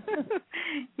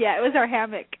 Yeah, it was our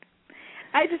hammock.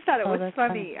 I just thought it was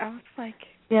funny. I was like...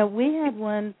 Yeah, we had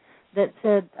one that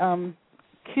said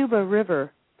Cuba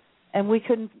River, and we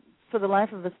couldn't, for the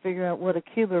life of us, figure out what a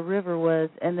Cuba River was,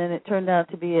 and then it turned out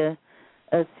to be a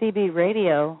CB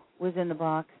radio was in the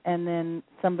box, and then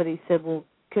somebody said, well,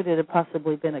 could it have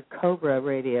possibly been a Cobra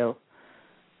radio?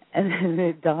 And then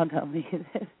it dawned on me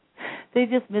that they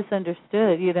just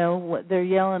misunderstood, you know, they're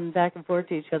yelling back and forth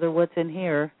to each other, what's in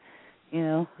here, you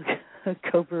know, a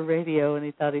Cobra radio, and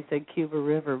he thought he said Cuba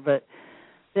River, but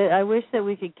I wish that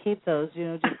we could keep those, you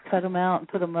know, just cut them out and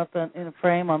put them up in a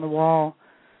frame on the wall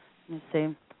and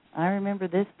say, I remember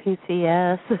this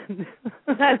PCS.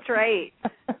 That's right.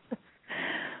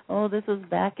 Oh, this was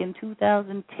back in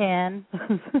 2010.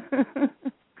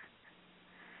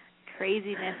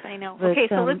 Craziness, I know. But, okay,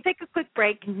 so let's take a quick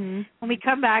break. When we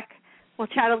come back, we'll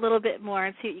chat a little bit more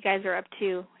and see what you guys are up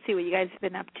to, see what you guys have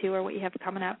been up to or what you have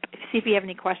coming up, see if you have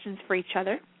any questions for each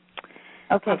other.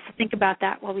 Okay. So think about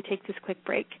that while we take this quick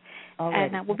break.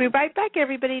 Alrighty. And we'll be right back,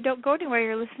 everybody. Don't go anywhere.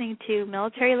 You're listening to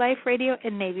Military Life Radio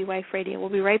and Navy Wife Radio. We'll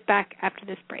be right back after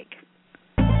this break.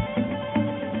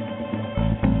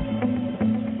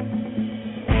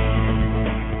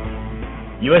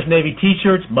 U.S. Navy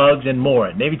T-shirts, mugs, and more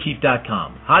at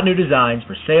NavyChief.com. Hot new designs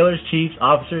for sailors, chiefs,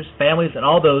 officers, families, and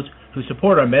all those who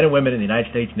support our men and women in the United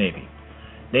States Navy.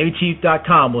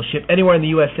 NavyChief.com will ship anywhere in the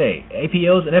USA,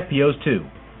 APOs and FPOs too.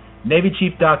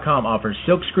 NavyChief.com offers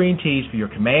silkscreen tees for your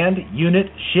command, unit,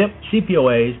 ship,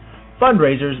 CPOAs,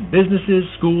 fundraisers, businesses,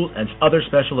 schools, and other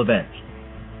special events.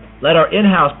 Let our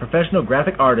in-house professional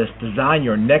graphic artists design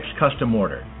your next custom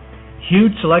order.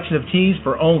 Huge selection of tees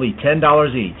for only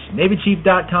 $10 each.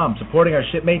 NavyChief.com, supporting our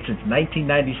shipmates since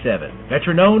 1997.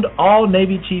 Veteran-owned, all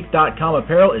NavyChief.com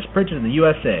apparel is printed in the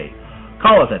USA.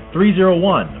 Call us at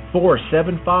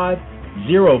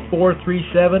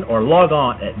 301-475-0437 or log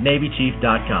on at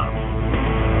NavyChief.com.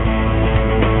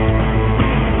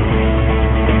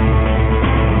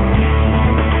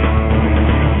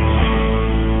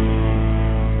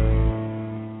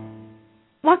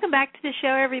 Welcome back to the show,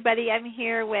 everybody. I'm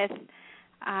here with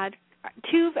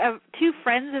two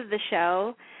friends of the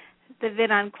show. They've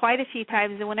been on quite a few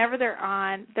times, and whenever they're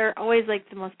on, they're always like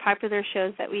the most popular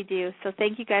shows that we do. So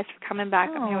thank you guys for coming back.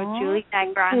 I'm here with Julie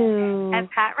Negron and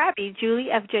Pat Raby.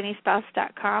 Julie of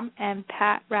JennySpouse.com and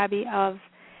Pat Raby of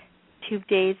Tube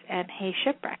Days and Hey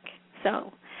Shipwreck. So,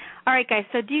 all right, guys.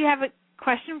 So do you have a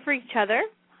question for each other?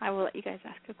 I will let you guys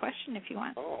ask a question if you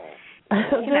want.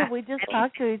 We just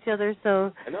talked to each other,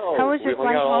 so I know. How was your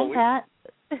flight home, Pat?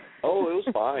 Oh, it was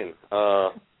fine.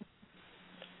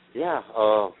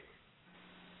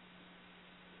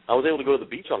 I was able to go to the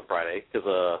beach on Friday because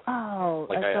I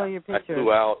saw your picture. I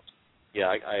flew out. Yeah,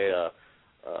 I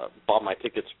bought my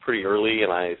tickets pretty early,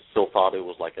 and I still thought it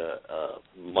was like a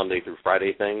Monday through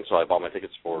Friday thing, so I bought my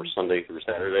tickets for Sunday through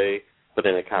Saturday, but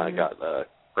then it kind of got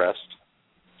pressed.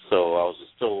 So I was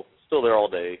still there all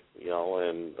day,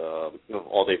 and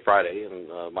all day Friday. And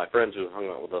my friends who hung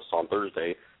out with us on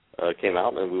Thursday came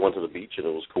out, and we went to the beach, and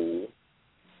it was cool.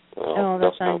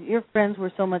 That's nice. Your friends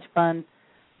were so much fun.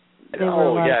 They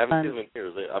were I fun. haven't seen them in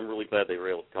years. I'm really glad they were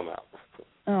able to come out.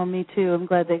 Oh, me too. I'm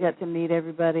glad they got to meet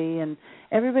everybody, and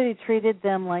everybody treated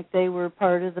them like they were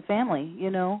part of the family,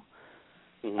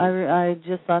 Mm-hmm. I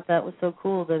just thought that was so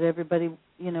cool that everybody,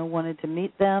 wanted to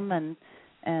meet them and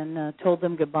told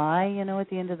them goodbye, at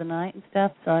the end of the night and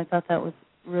stuff. So I thought that was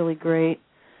really great.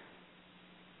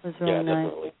 It was really nice.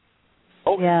 Definitely.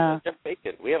 Oh, yeah. Jeff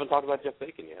Bacon. We haven't talked about Jeff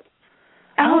Bacon yet.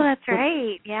 Oh, that's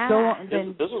right. Yeah.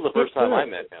 This was the first time I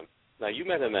met him. Now, you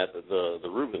met him at the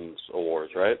Rubens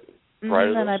Awards, right?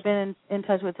 Mm-hmm, and I've been in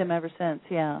touch with him ever since,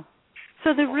 yeah.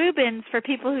 So the Rubens, for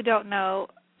people who don't know,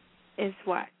 is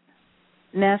what?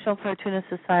 National Cartoonist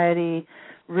Society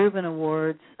Reuben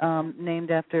Awards,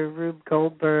 named after Rube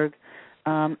Goldberg,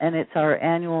 and it's our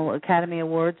annual Academy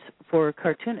Awards for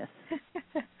cartoonists.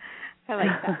 I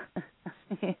like that.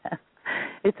 Yeah,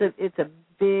 it's a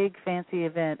big fancy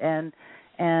event, and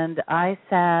I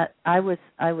was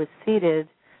seated,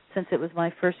 since it was my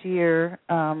first year.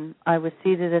 I was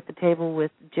seated at the table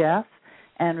with Jeff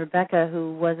and Rebecca,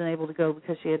 who wasn't able to go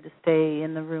because she had to stay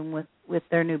in the room with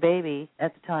their new baby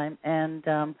at the time, and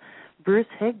Bruce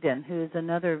Higdon, who is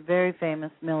another very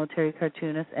famous military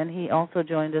cartoonist, and he also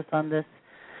joined us on this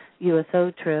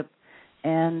USO trip.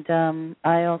 And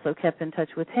I also kept in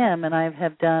touch with him, and I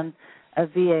have done a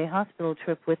VA hospital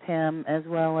trip with him as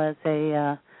well as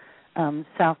a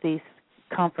Southeast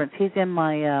conference. He's in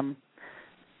my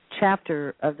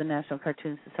chapter of the National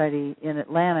Cartoon Society in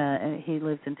Atlanta, and he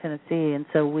lives in Tennessee, and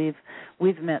so we've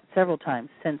met several times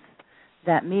since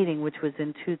that meeting, which was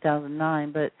in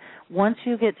 2009. But once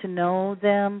you get to know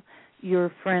them,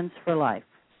 you're friends for life.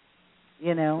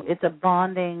 It's a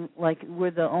bonding, like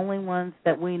we're the only ones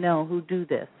that we know who do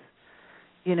this,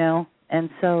 and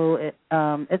so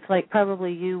it's like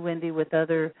probably you, Wendy, with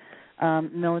other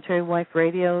Military Wife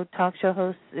Radio talk show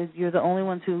hosts. You're the only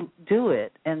ones who do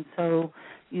it, and so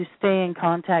you stay in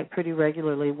contact pretty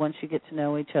regularly once you get to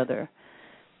know each other.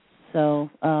 So,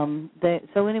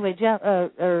 anyway, Jeff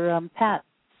Pat,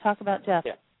 talk about Jeff.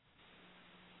 Yeah.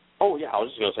 Oh yeah, I was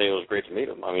just going to say it was great to meet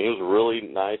him. I mean, he was a really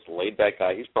nice, laid-back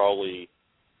guy. He's probably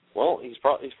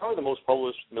the most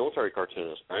published military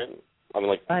cartoonist, right? I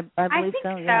mean, I believe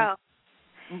so. Yeah.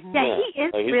 Mm-hmm. Yeah, he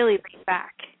is really laid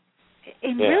back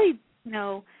and really,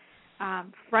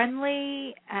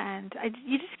 friendly, and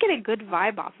you just get a good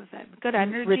vibe off of him. Good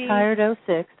energy. Retired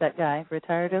 06, that guy.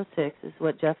 Retired 06 is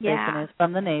what Jeff Bacon is,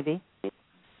 from the Navy.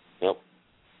 Yep.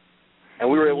 And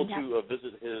we were able to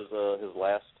visit his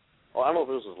last. Well, I don't know if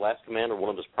it was his last command or one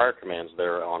of his prior commands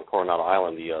there on Coronado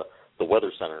Island, the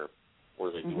weather center,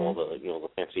 where they do all the the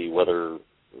fancy weather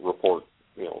report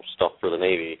stuff for the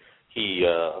Navy. He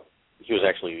was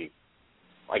actually,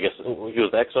 I guess he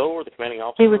was the XO or the commanding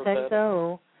officer. He was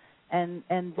XO, and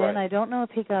then right. I don't know if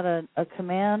he got a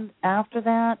command after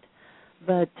that,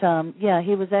 but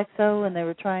he was XO, and they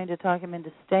were trying to talk him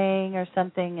into staying or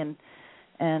something,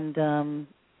 and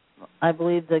I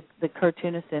believe the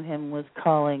cartoonist in him was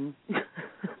calling,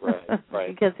 right,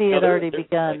 because he had already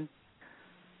begun.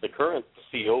 The current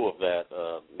CEO of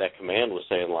that command was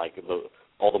saying like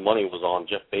all the money was on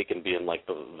Jeff Bacon being like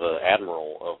the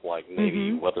admiral of like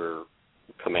Navy Weather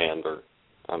Command, or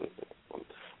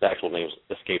the actual name's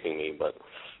escaping me, but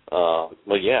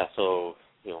yeah, so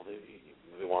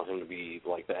they want him to be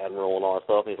like the admiral and all that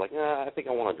stuff, and he's like, I think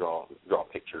I want to draw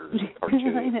pictures and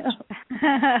cartoons. I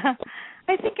know.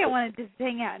 I think I want to just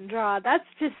hang out and draw. That's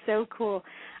just so cool.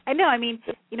 I know. I mean,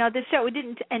 this show, we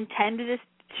didn't intend this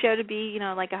show to be,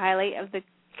 like a highlight of the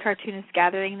cartoonist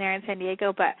gathering there in San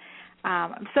Diego, but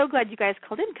I'm so glad you guys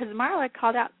called in, because Marla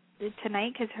called out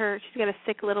tonight because she's got a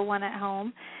sick little one at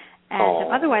home,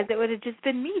 and otherwise it would have just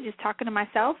been me just talking to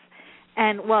myself,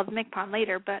 and the MCPON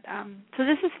later. But so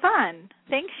this is fun.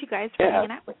 Thanks, you guys, for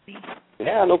hanging out with me.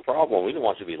 Yeah, no problem. We didn't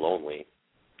want you to be lonely.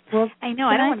 Well, I know.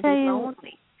 I don't want to be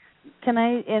lonely. Can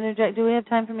I interject? Do we have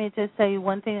time for me to say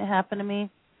one thing that happened to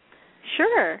me?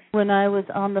 Sure. When I was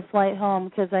on the flight home,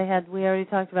 because we already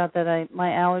talked about that, my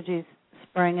allergies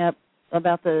sprang up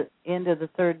about the end of the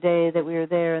third day that we were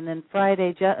there, and then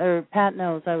Friday, Pat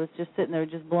knows, I was just sitting there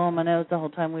just blowing my nose the whole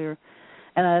time we were,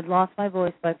 and I had lost my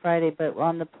voice by Friday, but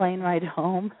on the plane ride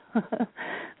home, the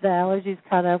allergies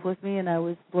caught up with me, and I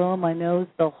was blowing my nose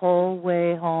the whole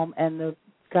way home, and the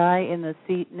guy in the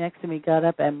seat next to me got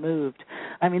up and moved.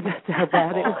 I mean, that's how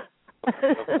bad it was.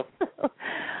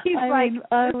 He's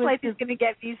this place is going to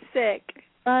get me sick.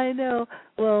 I know.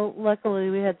 Well,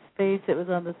 luckily we had space. It was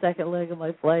on the second leg of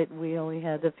my flight, and we only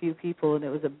had a few people, and it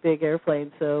was a big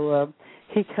airplane, so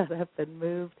he got up and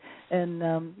moved. And,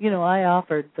 I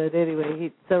offered, but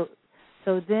anyway, I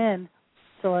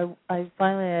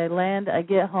finally land, I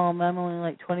get home. I'm only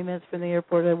like 20 minutes from the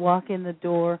airport. I walk in the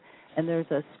door, and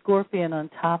there's a scorpion on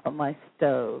top of my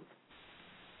stove.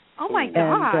 Oh my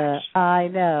gosh! And, I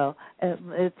know.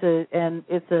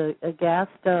 It's a gas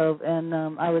stove, and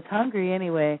I was hungry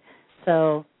anyway,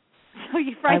 so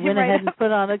you I went ahead and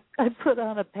put on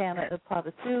a pot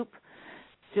of soup,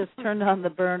 just turned on the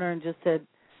burner and just said,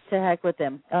 to heck with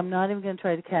them. I'm not even going to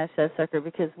try to catch that sucker,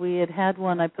 because we had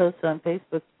one I posted on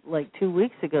Facebook like 2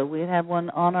 weeks ago. We had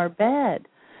one on our bed.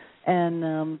 And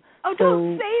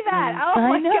don't say that. Oh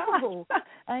my gosh.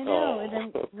 I know.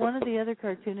 And then one of the other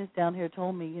cartoonists down here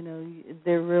told me,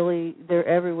 they're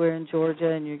everywhere in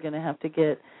Georgia, and you're going to have to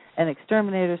get an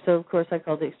exterminator. So of course I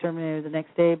called the exterminator the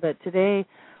next day. But today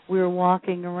I was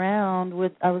walking around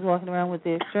with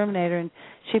the exterminator, and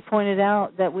she pointed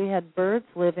out that we had birds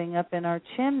living up in our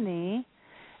chimney.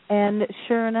 And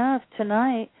sure enough,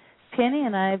 tonight Penny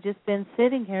and I have just been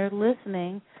sitting here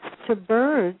listening to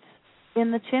birds in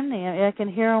the chimney. I can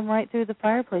hear them right through the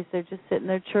fireplace. They're just sitting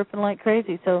there chirping like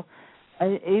crazy. So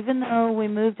even though we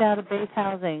moved out of base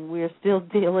housing, we are still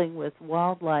dealing with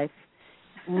wildlife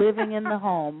living in the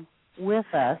home with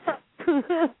us.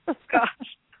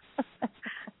 Gosh.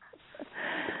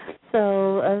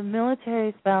 So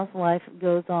military spouse life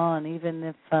goes on even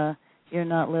if you're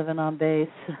not living on base.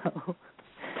 So.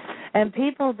 And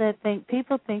people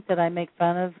think that I make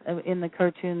fun of, in the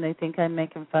cartoon, they think I'm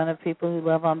making fun of people who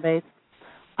live on base.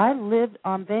 I lived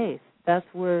on base. That's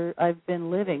where I've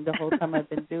been living the whole time I've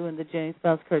been doing the Jenny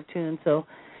Spouse cartoon. So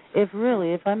if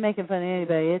I'm making fun of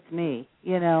anybody, it's me.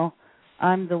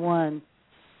 I'm the one.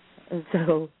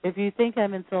 So if you think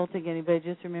I'm insulting anybody,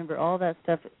 just remember all that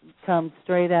stuff comes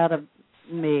straight out of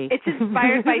me. It's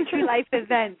inspired by true life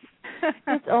events.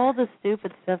 It's all the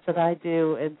stupid stuff that I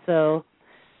do, and so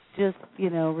just,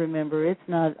 remember,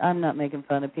 I'm not making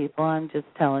fun of people. I'm just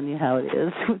telling you how it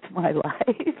is with my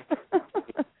life.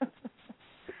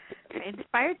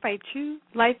 Inspired by true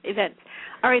life events.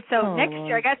 All right, so next Lord.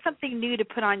 year, I got something new to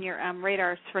put on your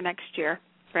radars for next year,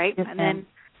 right? Yes,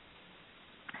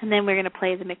 and then we're going to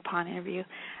play the MCPON interview.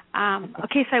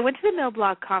 Okay, so I went to the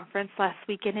MilBlog conference last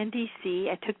weekend in D.C.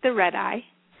 I took the red eye,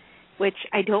 which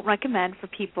I don't recommend for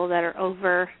people that are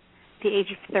over the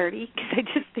age of 30, because I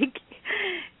just think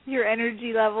your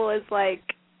energy level is like,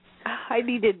 I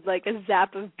needed like a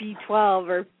zap of B12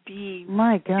 or B.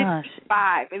 My gosh.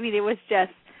 5. I mean, it was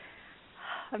just,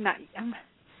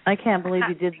 I can't believe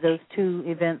you did those 2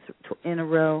 events in a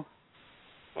row.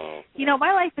 You know,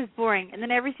 my life is boring, and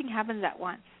then everything happens at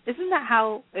once. Isn't that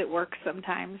how it works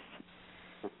sometimes?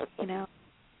 You know.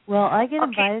 Well, I get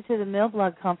invited to the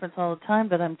MilBlog conference all the time,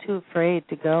 but I'm too afraid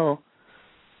to go.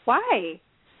 Why?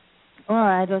 Well,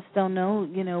 I just don't know,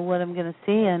 what I'm going to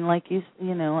see, and like you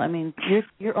know, I mean,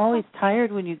 you're always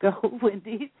tired when you go,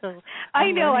 Wendy. So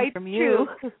I know, from you.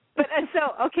 But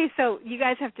so you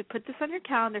guys have to put this on your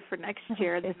calendar for next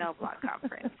year, the MilBlog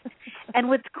conference. And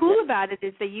what's cool about it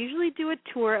is they usually do a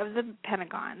tour of the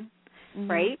Pentagon,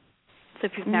 right? So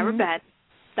if you've never been,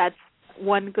 that's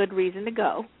one good reason to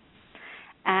go.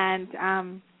 And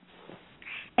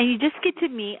you just get to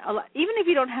meet a lot, even if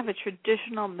you don't have a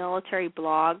traditional military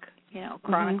blog,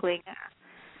 chronicling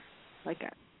like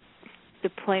a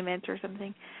deployment or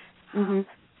something.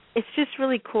 It's just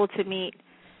really cool to meet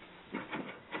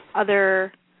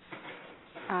other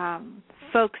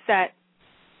folks that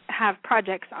have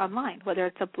projects online, whether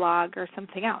it's a blog or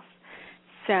something else.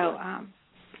 So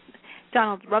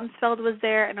Donald Rumsfeld was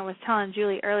there, and I was telling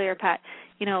Julie earlier, Pat,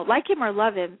 like him or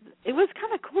love him, it was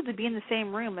kind of cool to be in the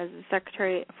same room as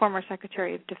the former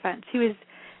Secretary of Defense. He was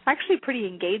actually pretty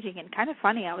engaging and kind of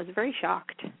funny. I was very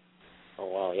shocked. Oh,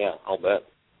 wow, yeah, I'll bet.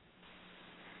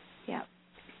 Yeah.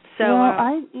 So,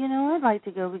 I'd like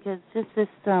to go because just this,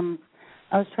 I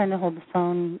was trying to hold the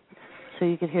phone so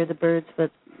you could hear the birds,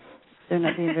 but they're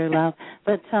not being very loud.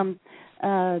 But,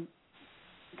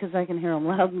 because I can hear them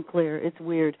loud and clear. It's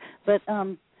weird. But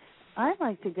I'd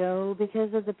like to go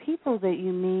because of the people that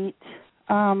you meet,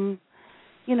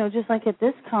 just like at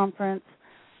this conference,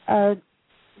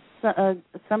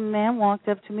 some man walked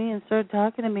up to me and started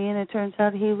talking to me, and it turns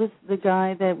out he was the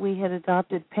guy that we had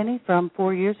adopted Penny from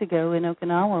 4 years ago in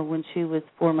Okinawa when she was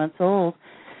 4 months old,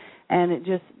 and it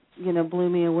just, blew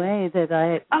me away that I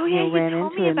ran into him. Oh, yeah, you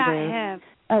told me about him.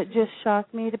 It just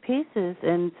shocked me to pieces,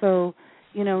 and so,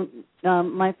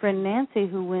 my friend Nancy,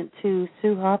 who went to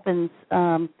Sue Hoppin's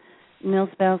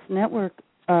MilSpouse Network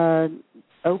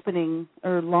opening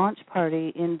or launch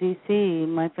party in D.C.,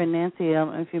 my friend Nancy, I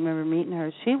don't know if you remember meeting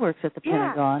her, she works at the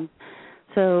Pentagon.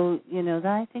 So,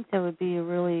 I think that would be a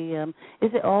really,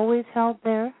 is it always held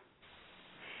there?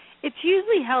 It's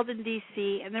usually held in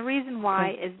D.C., and the reason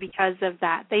why is because of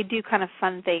that. They do kind of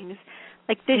fun things.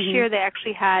 Like this year they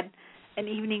actually had an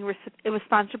evening, it was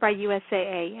sponsored by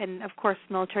USAA and, of course,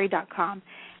 military.com,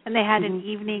 and they had an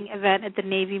evening event at the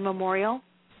Navy Memorial.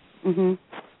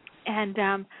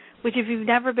 And which, if you've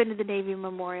never been to the Navy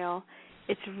Memorial,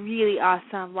 it's really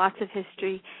awesome, lots of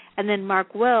history. And then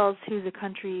Mark Wills, who's a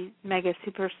country mega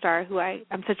superstar who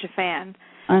I'm such a fan.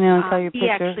 I know, I saw your he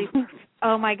picture. Actually,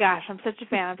 oh, my gosh, I'm such a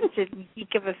fan. I'm such a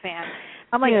geek of a fan.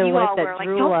 I'm like, you all that were. Like,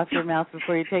 drool off your mouth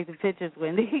before you take the pictures,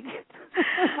 Wendy.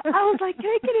 I was like, can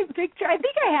I get a picture? I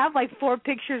think I have like 4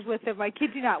 pictures with him. I kid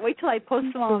you not. Wait till I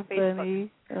post them all on Facebook.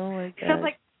 Funny. Oh, my God. So I'm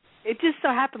like, it just so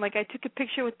happened, like I took a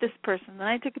picture with this person, then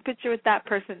I took a picture with that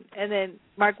person, and then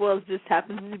Mark Wills just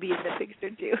happens to be in the picture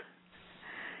too.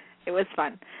 It was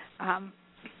fun.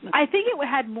 I think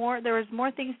there was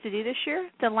more things to do this year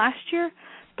than last year,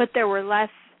 but there were less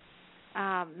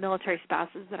military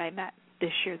spouses that I met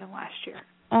this year than last year.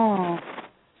 Oh.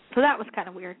 So that was kind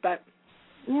of weird, but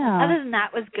yeah. Other than that,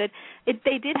 it was good.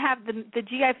 They did have the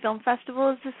GI Film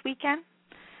Festival is this weekend,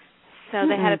 so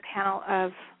they had a panel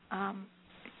of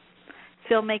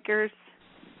filmmakers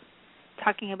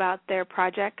talking about their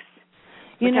projects.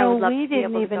 We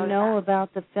didn't even know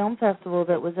about the film festival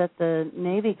that was at the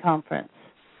Navy conference.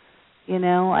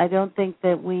 I don't think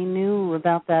that we knew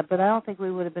about that, but I don't think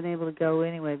we would have been able to go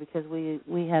anyway because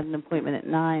we had an appointment at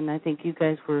 9. I think you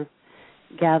guys were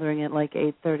gathering at like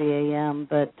 8:30 a.m.,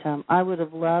 but I would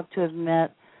have loved to have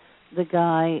met the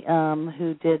guy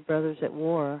who did Brothers at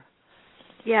War.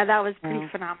 Yeah, that was pretty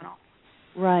phenomenal.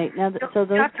 Right. Now, so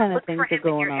those kind of things are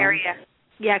going on. Area.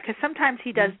 Yeah, because sometimes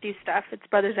he does do stuff. It's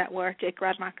Brothers at War, Jake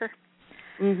Radmacher.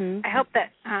 I hope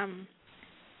that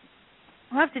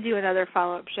we'll have to do another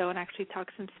follow-up show and actually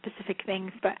talk some specific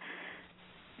things, but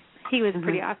he was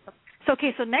pretty awesome.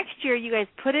 So next year, you guys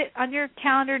put it on your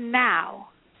calendar now.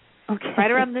 Okay.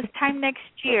 Right around this time next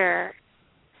year.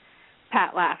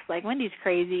 Pat laughs like, Wendy's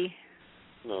crazy.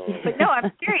 No. But no,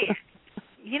 I'm serious.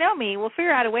 You know me. We'll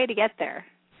figure out a way to get there.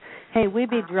 Hey, we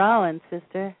be drawing,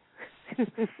 sister.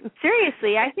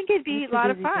 Seriously, I think it'd be a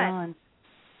lot of fun. Drawing.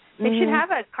 They should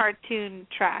have a cartoon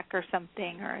track or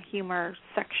something, or a humor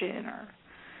section, or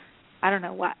I don't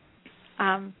know what.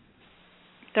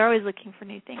 They're always looking for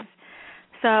new things.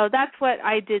 So that's what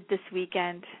I did this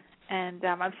weekend, and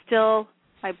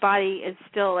my body is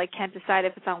still, I can't decide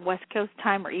if it's on West Coast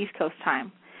time or East Coast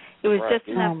time. It was just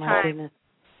enough time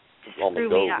to on screw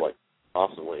the go, me up. like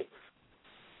constantly.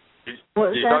 What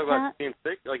was Did you that, talk about Pat? being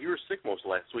sick? Like, you were sick most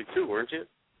last week, too, weren't you?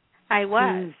 I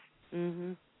was.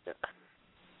 Mhm. Yeah.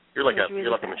 You're like really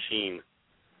a bad. machine.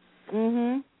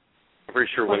 Mhm. I'm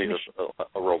pretty sure Wendy's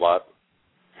a robot.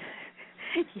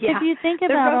 Yeah. If you think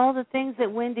about all the things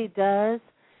that Wendy does,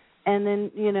 and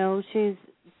then, she's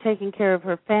taking care of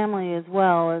her family as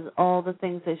well as all the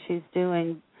things that she's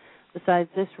doing besides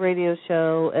this radio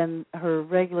show and her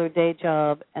regular day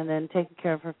job, and then taking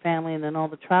care of her family, and then all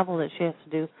the travel that she has to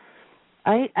do,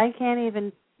 I can't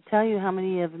even tell you how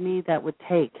many of me that would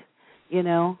take,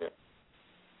 Yeah.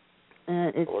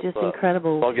 It's just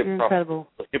incredible. You're incredible.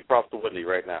 Let's give props to Wendy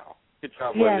right now. Good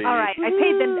job, Yes. Wendy. All right. I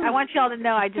paid them. I want you all to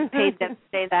know I just paid them to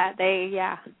say that.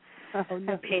 Oh,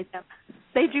 no. I paid them.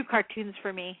 They drew cartoons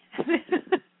for me.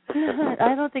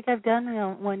 I don't think I've done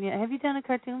one yet. Have you done a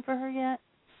cartoon for her yet?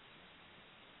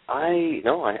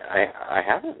 I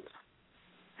haven't.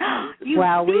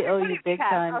 Wow, we owe you big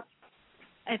time.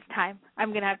 It's time.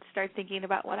 I'm going to have to start thinking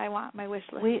about what I want, my wish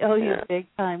list. We owe you big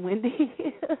time, Wendy.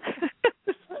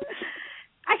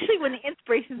 Actually, when the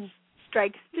inspiration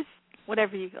strikes, just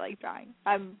whatever you feel like drawing.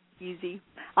 I'm easy.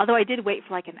 Although I did wait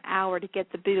for like an hour to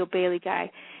get the Beetle Bailey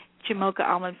guy, Jamocha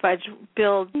Almond Fudge,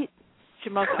 build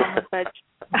Jamocha Almond Fudge.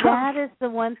 That is the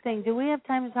one thing. Do we have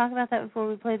time to talk about that before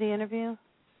we play the interview?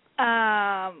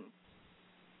 About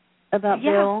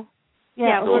Bill?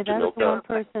 Yeah, okay, that's the one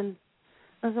person.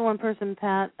 That's the one person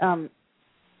Pat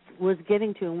was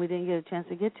getting to, and we didn't get a chance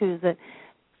to get to, is that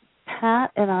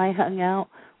Pat and I hung out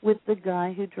with the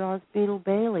guy who draws Beetle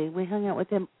Bailey. We hung out with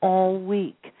him all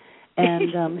week,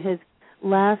 and his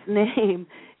last name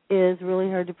is really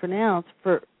hard to pronounce.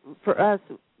 For us,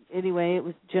 anyway, it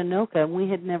was Janoka, and we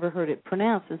had never heard it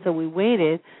pronounced, and so we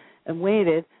waited and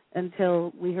waited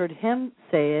until we heard him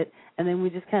say it, and then we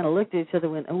just kind of looked at each other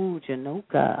and went, oh,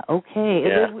 Janoka, okay.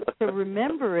 Yeah. And then to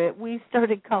remember it, we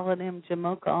started calling him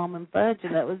Jamocha Almond Fudge,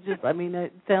 and that was just,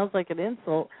 it sounds like an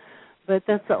insult, but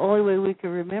that's the only way we could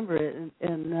remember it.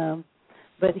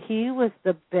 But he was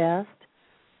the best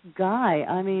guy.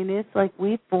 I mean, it's like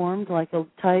we formed like a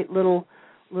tight little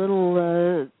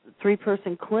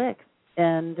three-person clique,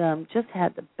 and just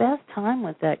had the best time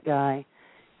with that guy.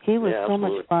 He was so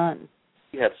much fun.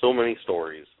 He had so many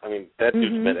stories. I mean, that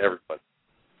dude's met everybody.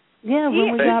 Yeah,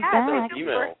 when we got back.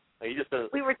 Email. He just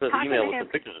sent an email with some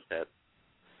pictures attached.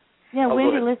 Yeah,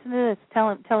 Wendy, listen to this. Tell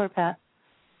her, Pat.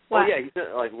 Well, yeah, he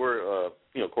said, like, we're,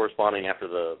 corresponding after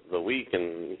the week,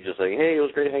 and he's just saying, hey, it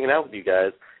was great hanging out with you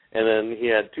guys. And then he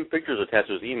had two pictures attached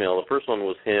to his email. The first one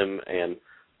was him and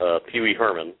Pee Wee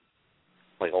Herman,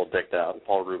 like all decked out, and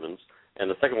Paul Rubens. And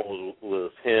the second one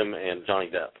was him and Johnny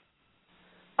Depp.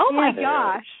 Oh, my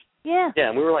gosh. Yeah. Yeah,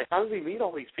 and we were like, how does he meet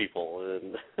all these people?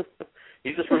 And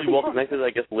he's just really well connected. I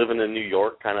guess living in New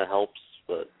York kind of helps.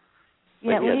 But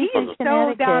yeah, he's so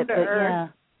down to earth. Yeah.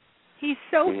 He's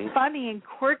so funny and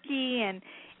quirky and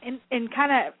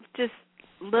kind of just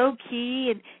low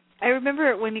key. And I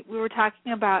remember when we were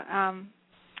talking about,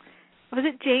 was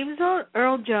it James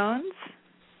Earl Jones?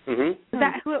 Mm-hmm. Is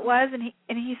that who it was? And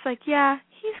he's like, yeah,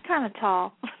 he's kind of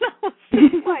tall.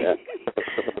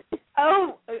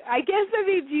 Oh, I guess that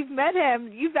means you've met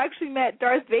him. You've actually met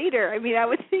Darth Vader. I mean, I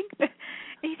would think that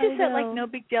he just said, like, no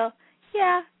big deal.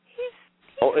 Yeah, he's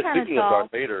kind of tall. Speaking of Darth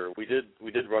Vader, we did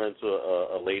run into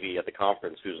a lady at the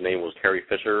conference whose name was Carrie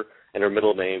Fisher, and her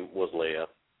middle name was Leia.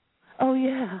 Oh,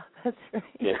 yeah, that's right.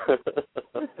 Yeah.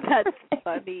 That's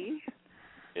funny.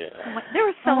 Yeah. There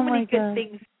were so many good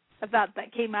things about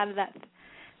that came out of that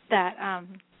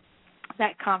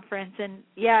conference. And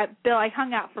yeah, Bill, I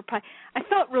hung out for I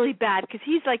felt really bad because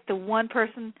he's like the one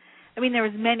person. I mean, there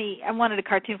was many. I wanted a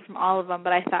cartoon from all of them,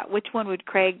 but I thought, which one would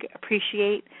Craig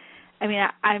appreciate? I mean,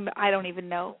 I don't even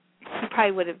know. He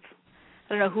probably would have. I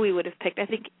don't know who he would have picked. I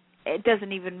think it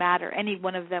doesn't even matter. Any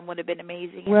one of them would have been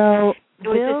amazing. Well, it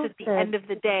was just at the end of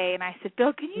the day, and I said,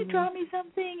 Bill, can you draw me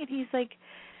something? And he's like,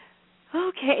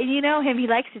 okay. And you know him; he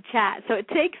likes to chat, so it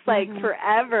takes like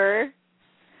forever.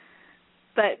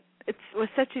 But it was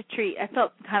such a treat. I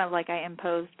felt kind of like I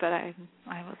imposed, but I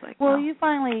was like, well, you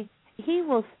finally, he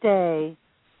will stay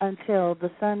until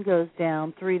the sun goes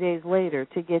down 3 days later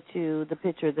to get you the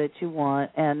picture that you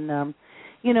want. And,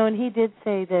 and he did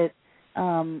say that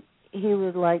he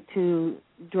would like to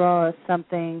draw us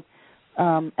something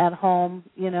at home,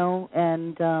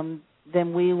 and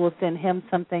then we will send him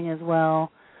something as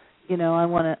well. I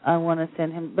want to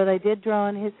send him. But I did draw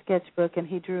in his sketchbook, and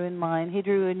he drew in mine. He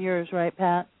drew in yours, right,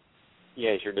 Pat?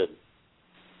 Yeah, he sure did.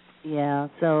 Yeah,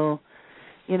 so,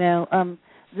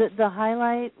 the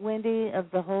highlight, Wendy, of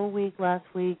the whole week last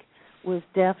week was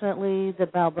definitely the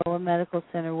Balboa Medical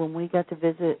Center when we got to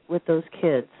visit with those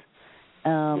kids.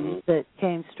 that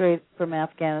came straight from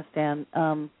Afghanistan.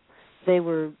 They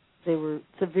were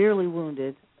severely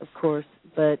wounded, of course,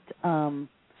 but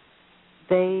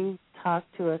they talked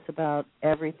to us about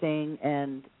everything,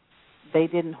 and they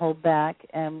didn't hold back.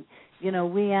 And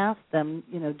we asked them,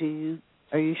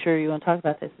 are you sure you want to talk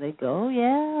about this? And they go, oh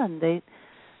yeah, and they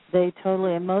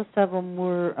totally. And most of them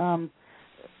were,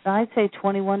 I'd say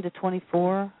 21 to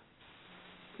 24.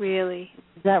 Really?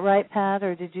 Is that right, Pat,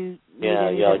 or did you? Yeah,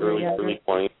 like early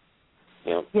 20s.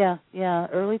 Yeah,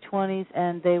 early 20s,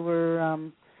 and they were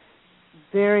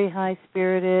very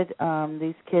high-spirited,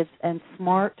 these kids, and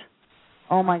smart,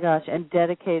 oh my gosh, and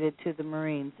dedicated to the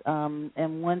Marines.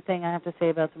 And one thing I have to say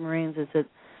about the Marines is that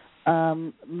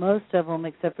most of them,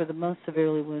 except for the most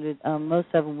severely wounded, most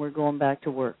of them were going back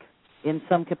to work in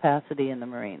some capacity in the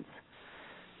Marines.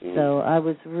 So I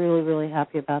was really, really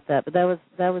happy about that. But that was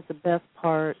the best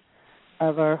part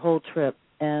of our whole trip,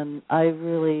 and I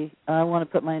want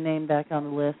to put my name back on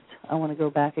the list. I want to go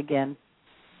back again.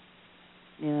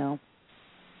 It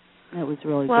was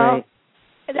really great.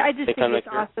 I just think it's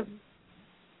awesome.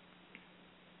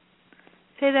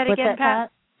 Say that again, Pat.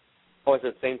 Oh, is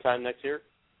it the same time next year?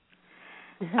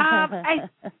 I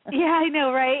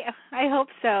know, right? I hope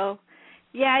so.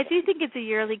 Yeah, I do think it's a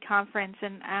yearly conference,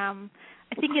 and I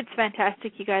think it's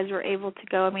fantastic you guys were able to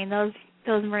go. I mean, those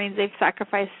Marines, they've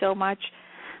sacrificed so much.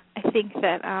 I think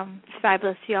that it's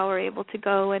fabulous you all were able to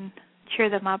go and cheer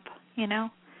them up,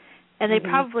 And they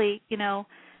probably, I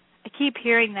keep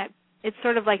hearing that it's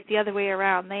sort of like the other way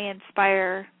around. They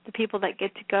inspire the people that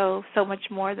get to go so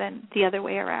much more than the other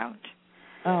way around.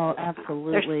 Oh,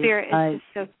 absolutely. Their spirit is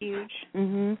just so huge.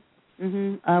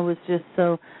 I was just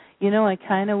so, I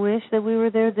kind of wish that we were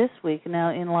there this week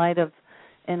now in light of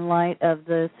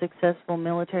the successful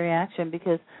military action,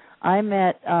 because I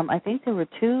met, I think there were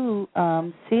 2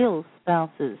 SEAL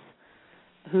spouses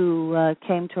who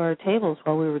came to our tables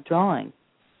while we were drawing.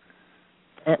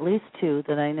 At least 2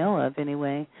 that I know of,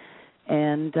 anyway.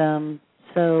 And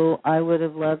so I would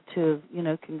have loved to,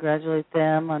 congratulate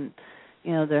them on,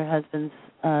 their husbands'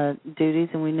 duties,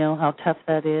 and we know how tough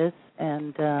that is.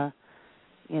 And I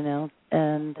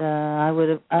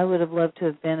would have loved to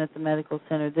have been at the medical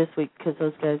center this week, because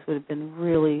those guys would have been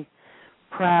really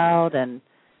proud and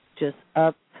just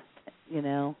up,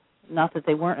 not that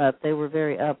they weren't up, they were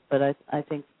very up, but I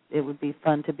think it would be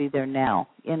fun to be there now,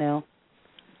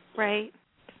 Right.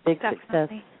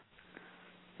 Definitely.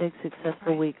 Big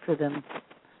successful week for them.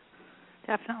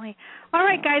 Definitely. All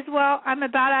right, guys, well, I'm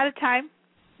about out of time.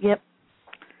 Yep.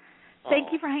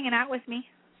 Thank you for hanging out with me.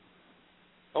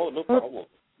 Oh, no problem.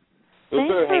 It was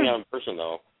better hanging out in person,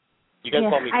 though. You guys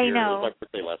brought me beer. It was my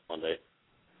birthday last Monday.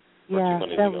 Yeah,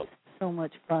 that was so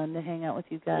much fun to hang out with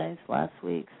you guys last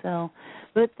week.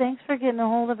 But thanks for getting a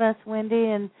hold of us,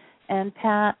 Wendy, and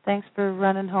Pat. Thanks for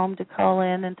running home to call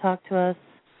in and talk to us.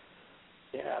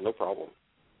 Yeah, no problem.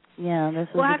 Yeah, this was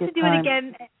a good time. We'll have to do it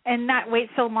again and not wait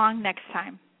so long next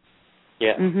time.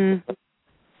 Yeah.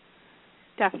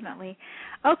 Definitely.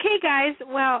 Okay, guys.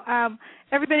 Well,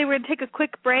 everybody, we're going to take a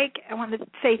quick break. I want to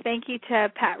say thank you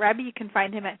to Pat Raby. You can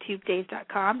find him at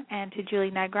tubedays.com, and to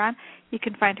Julie Negron. You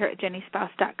can find her at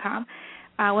jennyspouse.com.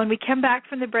 When we come back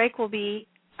from the break, you'll be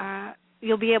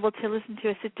able to listen to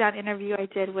a sit-down interview I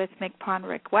did with MCPON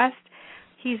Rick West.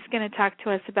 He's going to talk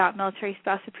to us about Military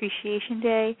Spouse Appreciation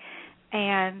Day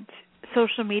and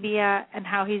social media and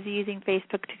how he's using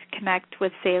Facebook to connect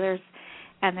with sailors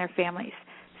and their families.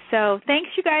 So thanks,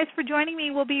 you guys, for joining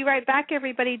me. We'll be right back,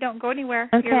 everybody. Don't go anywhere.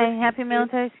 Okay, happy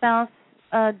Military Spouse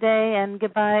Day, and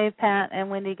goodbye, Pat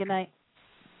and Wendy. Good night.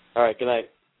 All right, good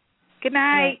night. Good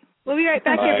night. We'll be right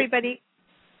back, everybody.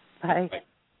 Bye.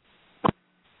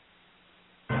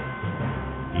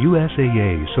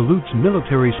 USAA salutes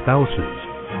military spouses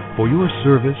for your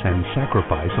service and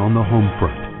sacrifice on the home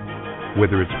front.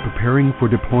 Whether it's preparing for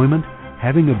deployment,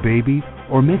 having a baby,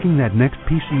 or making that next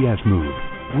PCS move,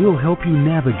 we'll help you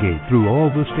navigate through all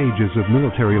the stages of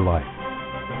military life.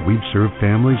 We've served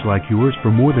families like yours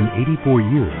for more than 84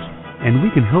 years, and we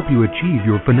can help you achieve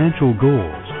your financial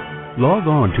goals. Log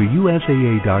on to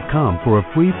USAA.com for a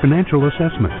free financial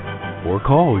assessment, or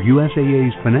call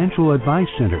USAA's Financial Advice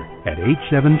Center at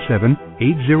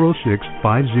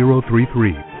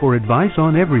 877-806-5033 for advice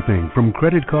on everything from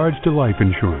credit cards to life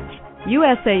insurance.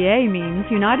 USAA means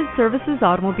United Services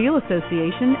Automobile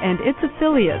Association and its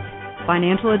affiliates.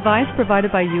 Financial advice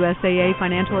provided by USAA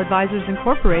Financial Advisors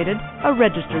Incorporated, a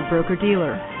registered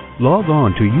broker-dealer. Log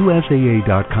on to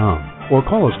USAA.com or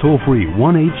call us toll-free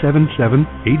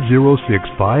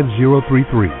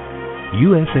 1-877-806-5033.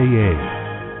 USAA.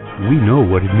 We know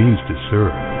what it means to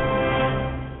serve.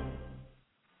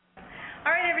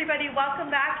 All right, everybody.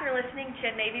 Welcome back. You're listening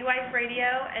to Navy Wife Radio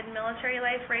and Military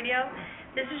Life Radio.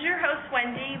 This is your host,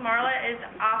 Wendy. Marla is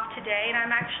off today, and I'm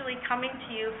actually coming to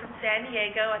you from San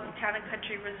Diego at the Town and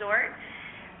Country Resort.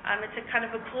 It's a kind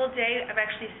of a cool day. I'm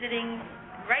actually sitting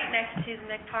right next to the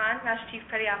MCPON, Master Chief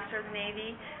Petty Officer of the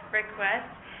Navy, Rick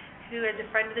West, who is a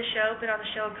friend of the show, been on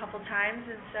the show a couple times.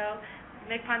 And so,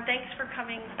 MCPON, thanks for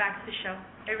coming back to the show.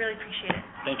 I really appreciate it.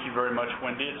 Thank you very much,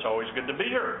 Wendy. It's always good to be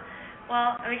here.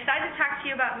 Well, I'm excited to talk to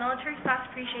you about Military Spouse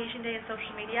Appreciation Day and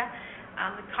social media.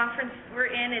 The conference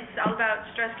we're in, it's all about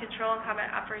stress control and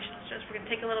combat operations stress. We're going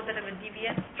to take a little bit of a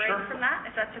deviant break from that,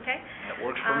 if that's okay. That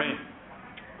works for me.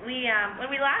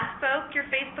 When we last spoke, your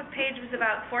Facebook page was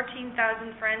about 14,000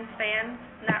 friends, fans,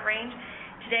 in that range.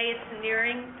 Today it's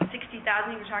nearing 60,000.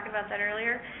 You were talking about that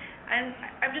earlier. And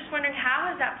I'm just wondering,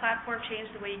 how has that platform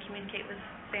changed the way you communicate with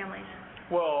families?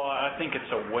 Well, I think it's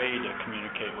a way to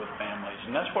communicate with families,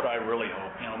 and that's what I really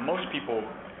hope. You know, most people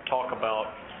talk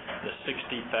about the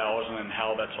 60,000 and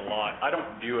how that's a lot. I don't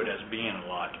view it as being a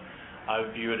lot. I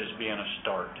view it as being a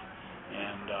start.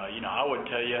 And, I would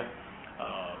tell you,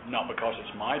 not because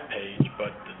it's my page,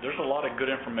 but there's a lot of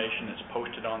good information that's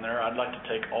posted on there. I'd like to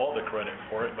take all the credit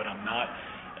for it, but I'm not.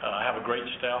 I have a great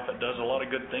staff that does a lot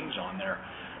of good things on there.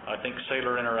 I think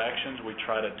Sailor Interactions, we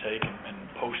try to take and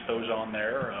post those on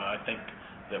there. I think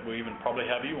that we even probably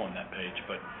have you on that page,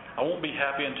 but I won't be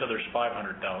happy until there's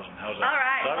 500,000. How's that? All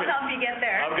right, we'll help you get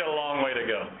there. I've got a long way to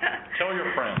go. Tell your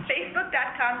friends.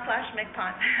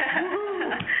 Facebook.com/MCPON.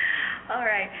 All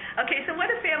right. Okay, so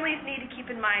what do families need to keep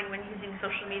in mind when using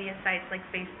social media sites like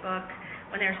Facebook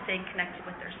when they're staying connected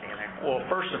with their sailor? Well,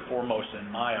 first and foremost, in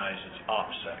my eyes, it's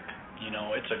OPSEC.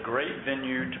 It's a great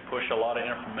venue to push a lot of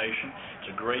information. It's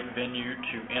a great venue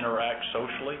to interact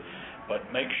socially, but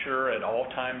make sure at all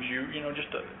times you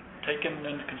take into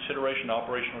consideration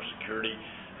operational security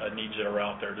needs that are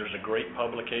out there. There's a great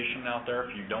publication out there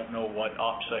if you don't know what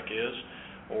OPSEC is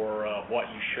or what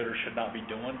you should or should not be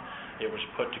doing. It was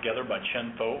put together by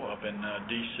Chinfo up in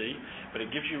D.C., but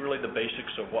it gives you really the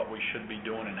basics of what we should be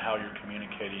doing and how you're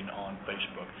communicating on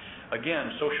Facebook.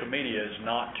 Again, social media is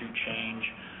not to change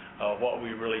what we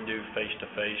really do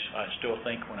face-to-face. I still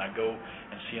think when I go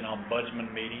and see an ombudsman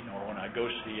meeting or when I go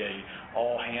see a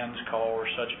all-hands call or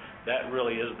such, that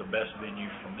really is the best venue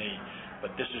for me.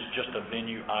 But this is just a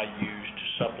venue I use to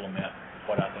supplement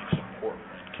what I think is important.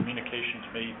 Communication to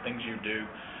me, things you do,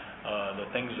 the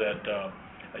things that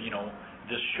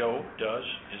this show does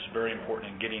is very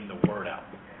important in getting the word out.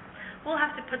 We'll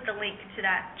have to put the link to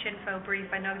that Chinfo brief.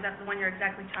 I know exactly the one you're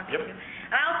exactly talking Yep. to.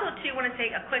 And I also, too, want to say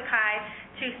a quick hi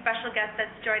to a special guest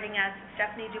that's joining us,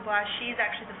 Stephanie Dubois. She's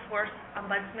actually the Force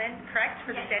Ombudsman, correct,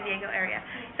 for the San Diego area.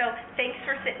 So thanks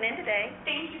for sitting in today.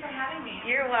 Thank you for having me.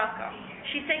 You're welcome.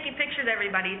 She's taking pictures of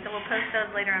everybody, so we'll post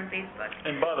those later on Facebook.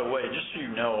 And by the way, just so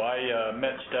you know, I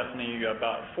met Stephanie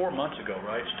about 4 months ago,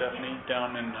 right, Stephanie,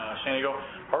 down in San Diego.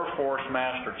 Her Force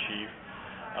Master Chief.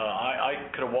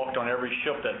 I could have walked on every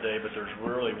ship that day, but there's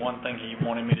really one thing he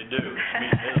wanted me to do,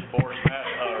 meet his his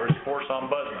Force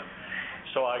Ombudsman.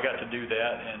 So I got to do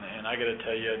that, and I got to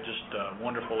tell you, just a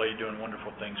wonderful lady doing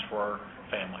wonderful things for our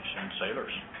families and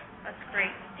sailors. That's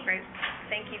great. Great.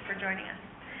 Thank you for joining us.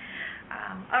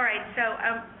 All right, so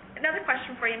another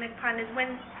question for you, MCPON, is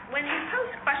when you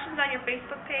post questions on your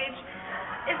Facebook page,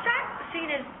 is that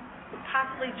seen as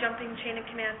possibly jumping chain of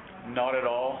command? Not at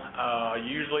all.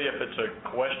 Usually if it's a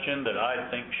question that I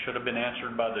think should have been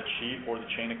answered by the chief or the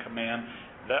chain of command,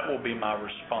 that will be my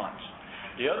response.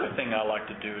 The other thing I like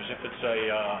to do is if it's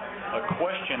a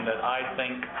question that I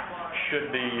think should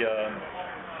be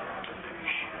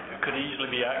could easily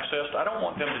be accessed, I don't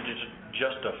want them to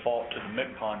just default to the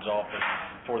MCPON's office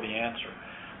for the answer.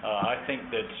 I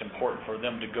think that it's important for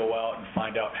them to go out and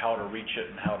find out how to reach it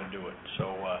and how to do it.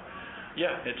 So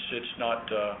it's not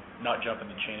jumping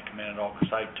the chain of command at all,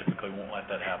 because I typically won't let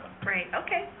that happen. Right.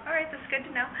 Okay. All right. That's good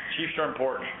to know. Chiefs are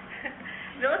important.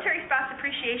 Military Spouse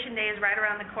Appreciation Day is right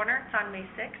around the corner. It's on May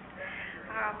 6th.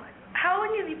 How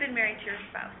long have you been married to your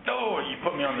spouse? Oh, you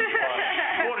put me on the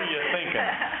spot. What are you thinking?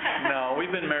 No,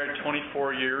 we've been married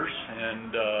 24 years,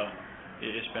 and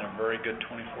it's been a very good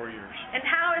 24 years. And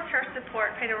how has her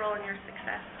support played a role in your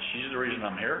success? She's the reason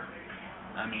I'm here.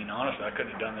 I mean, honestly, I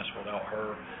couldn't have done this without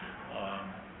her.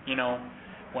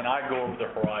 When I go over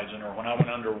the horizon or when I went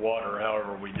underwater,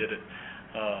 however we did it,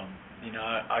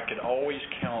 I could always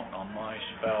count on my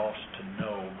spouse to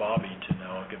know, Bobby to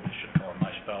know, I should call her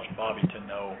my spouse, Bobby to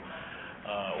know,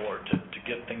 or to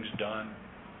get things done.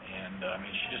 And,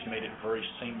 she just made it very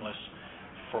seamless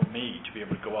for me to be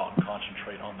able to go out and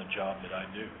concentrate on the job that I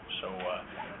do. So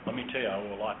let me tell you, I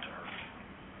owe a lot to her.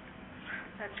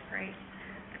 That's great.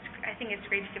 I think it's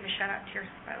great to give a shout out to your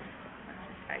spouse. That's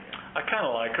just fabulous. I kind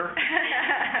of like her.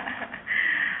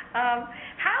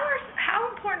 How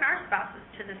important are spouses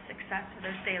to the success of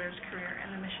their sailor's career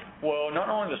and the mission? Well, not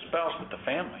only the spouse, but the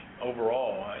family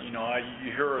overall. You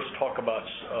hear us talk about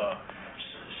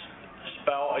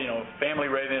family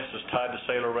readiness is tied to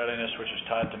sailor readiness, which is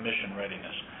tied to mission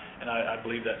readiness, and I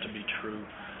believe that to be true.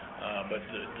 But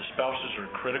the spouses are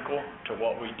critical to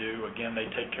what we do. Again, they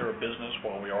take care of business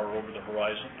while we are over the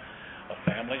horizon.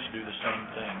 Families do the same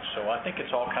thing. So I think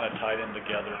it's all kind of tied in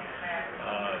together.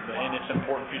 And it's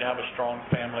important for you to have a strong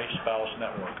family spouse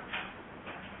network.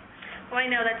 Well,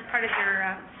 I know that's part of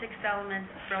your 6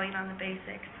 elements, brilliant on the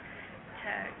basics,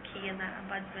 to key in that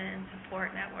ombudsman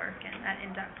support network and that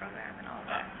in-depth program and all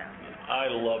that. So I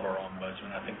love our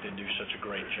ombudsman. I think they do such a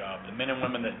great job. The men and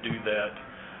women that do that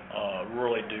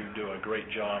really do a great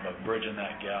job of bridging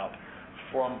that gap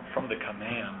from the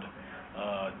command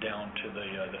down to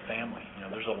the family.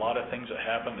 There's a lot of things that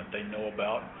happen that they know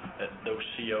about, that those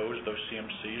COs, those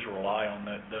CMCs rely on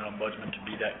that ombudsman to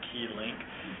be that key link.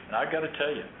 And I've got to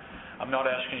tell you, I'm not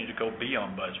asking you to go be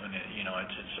ombudsman.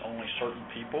 It's only certain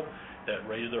people that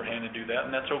raise their hand and do that,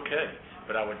 and that's okay.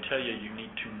 But I would tell you, you need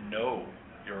to know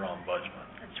your ombudsman.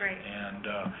 That's right. And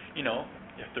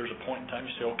if there's a point in time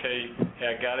you say, okay, hey,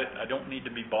 I got it, I don't need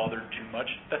to be bothered too much,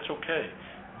 that's okay.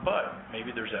 But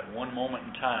maybe there's that one moment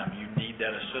in time you need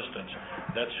that assistance.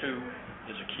 That's who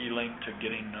is a key link to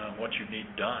getting what you need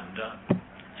done.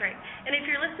 That's right. And if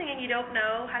you're listening and you don't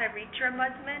know how to reach your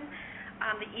ombudsman,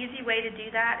 the easy way to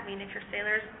do that, if your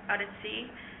sailor's out at sea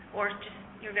or just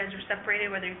you guys are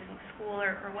separated, whether it's in school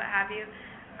or what have you,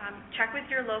 check with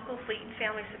your local Fleet and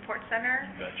Family Support Center.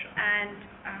 Gotcha. And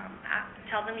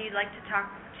tell them you'd like to talk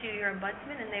to your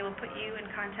ombudsman, and they will put you in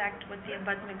contact with the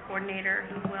ombudsman coordinator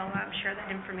who will share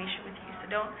that information with you. So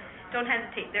don't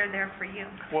hesitate. They're there for you.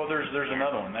 Well, there's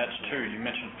another one. That's true. You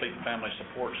mentioned Fleet and Family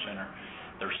Support Center.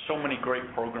 There's so many great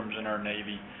programs in our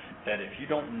Navy that if you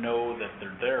don't know that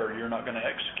they're there, you're not going to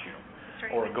execute them. That's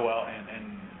right. Or go out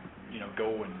and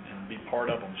go and be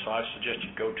part of them. So I suggest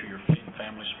you go to your Fleet and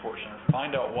Family Support Center,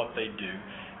 find out what they do,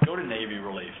 go to Navy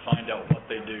Relief, find out what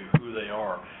they do, who they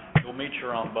are. Go meet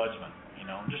your ombudsman.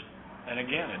 And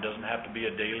again, it doesn't have to be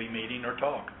a daily meeting or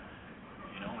talk.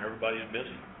 Everybody's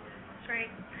busy. That's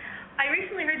right. I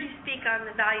recently heard you speak on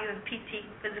the value of PT,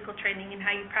 physical training, and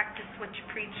how you practice what you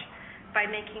preach by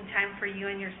making time for you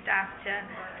and your staff to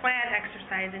plan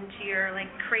exercise into your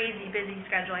crazy busy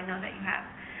schedule I know that you have.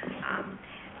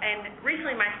 And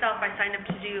recently myself, I signed up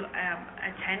to do a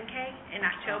 10K in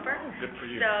October. Oh, good for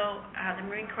you. So the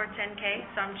Marine Corps 10K.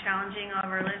 So I'm challenging all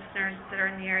of our listeners that are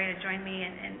in the area to join me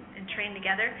and train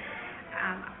together.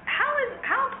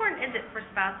 How important is it for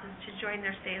spouses to join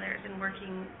their sailors in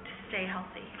working to stay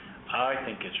healthy? I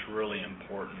think it's really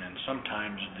important, and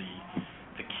sometimes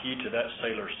the key to that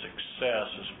sailor's success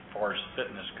as far as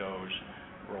fitness goes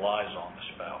relies on the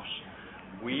spouse.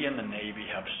 We in the Navy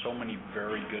have so many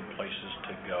very good places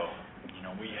to go.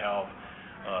 We have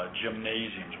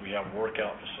gymnasiums, we have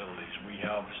workout facilities, we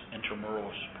have intramural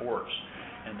sports,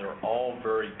 and they're all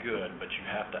very good, but you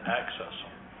have to access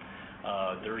them.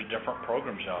 There's different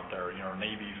programs out there.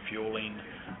 Navy fueling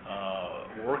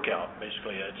workout.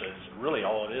 Basically, it's really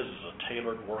all it is a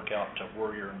tailored workout to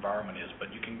where your environment is. But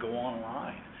you can go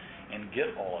online and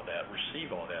get all of that,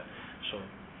 receive all that. So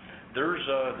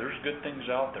there's good things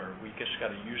out there. We just got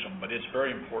to use them. But it's very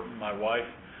important. My wife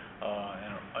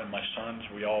and my sons,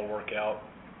 we all work out.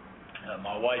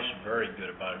 My wife's very good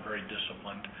about it, very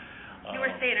disciplined. You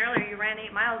were saying earlier you ran 8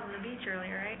 miles on the beach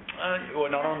earlier, right? Well,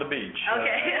 not on the beach.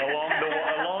 Okay.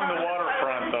 Along the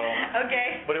waterfront, though.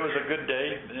 Okay. But it was a good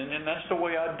day, and that's the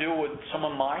way I deal with some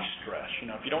of my stress.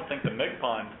 If you don't think the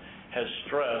MCPON has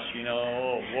stress,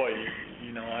 oh boy,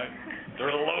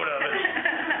 there's a load of it.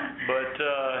 But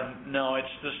no,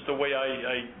 it's just the way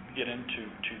I get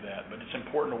into that. But it's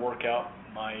important to work out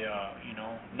my,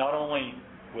 not only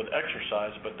with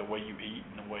exercise, but the way you eat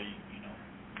and the way you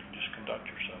just conduct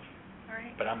yourself.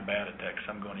 Right. But I'm bad at that because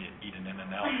I'm going to eat an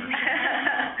In-N-Out or something.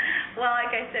 Well,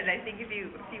 like I said, I think if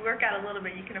you work out a little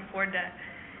bit, you can afford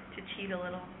to cheat a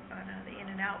little on the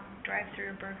In-N-Out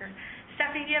drive-through burger.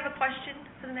 Stephanie, do you have a question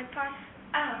for the MCPON?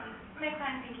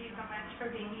 McPhon, thank you so much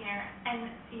for being here. And,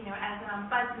 as an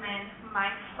ombudsman,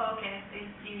 my focus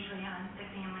is usually on the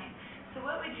families. So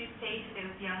what would you say to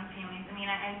those young families?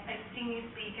 I've seen you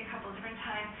speak a couple different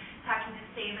times talking to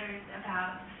sailors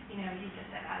about, you just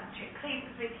said I was trade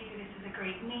places with you, this is a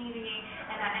great Navy,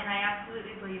 and I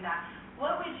absolutely believe that.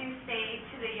 What would you say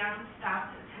to the young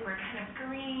spouses who are kind of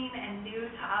green and new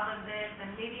to all of this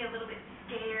and maybe a little bit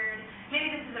scared? Maybe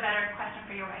this is a better question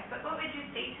for your wife, but what would you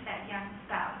say to that young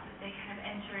spouse as they kind of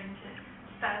enter into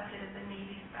spousehood as a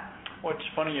Navy spouse? Well, it's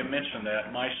funny you mentioned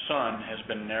that. My son has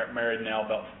been married now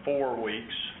about 4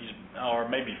 weeks, or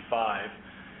maybe 5,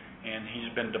 and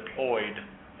he's been deployed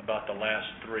about the last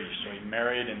 3. So he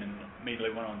married and then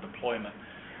immediately went on deployment.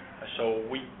 So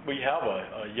we have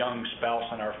a young spouse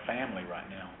in our family right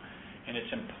now. And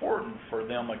it's important for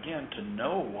them, again, to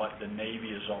know what the Navy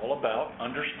is all about,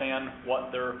 understand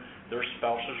what their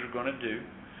spouses are going to do.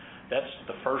 That's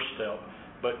the first step.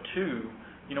 But 2,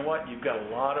 you know what? You've got a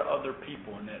lot of other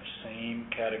people in that same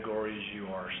category as you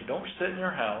are. So don't sit in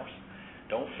your house.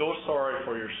 Don't feel sorry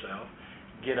for yourself.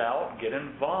 Get out, get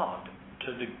involved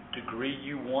to the degree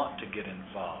you want to get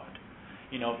involved.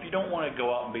 You know, if you don't want to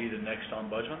go out and be the next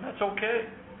ombudsman, that's okay.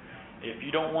 If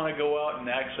you don't want to go out and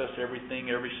access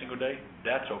everything every single day,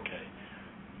 that's okay.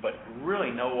 But really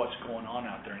know what's going on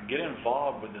out there and get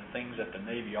involved with the things that the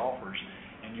Navy offers.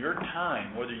 And your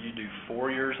time, whether you do 4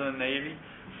 years in the Navy,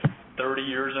 30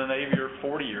 years in the Navy, or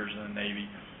 40 years in the Navy,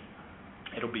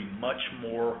 it'll be much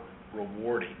more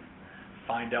rewarding.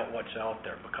 Find out what's out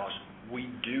there, because we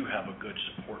do have a good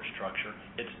support structure.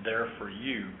 It's there for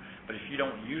you. But if you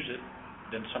don't use it,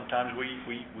 then sometimes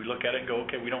we look at it and go,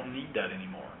 okay, we don't need that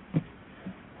anymore.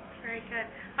 Very good.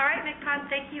 All right, MCPON,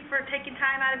 thank you for taking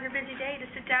time out of your busy day to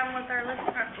sit down with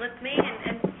with me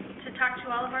and to talk to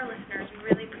all of our listeners. We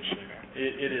really appreciate it.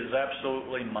 It is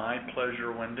absolutely my pleasure,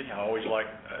 Wendy. I always like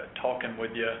talking with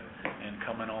you and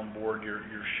coming on board your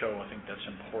show. I think that's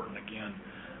important. Again,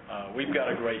 we've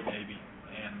got a great Navy,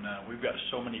 and we've got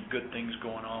so many good things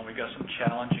going on. We've got some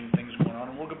challenging things going on,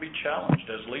 and we're going to be challenged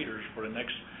as leaders for the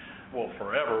next, well,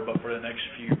 forever, but for the next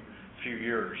few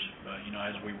years, you know,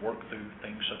 as we work through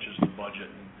things such as the budget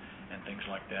and things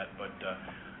like that. But,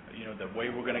 you know, the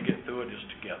way we're going to get through it is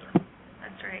together.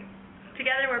 That's right.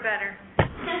 Together we're better.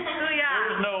 Booyah.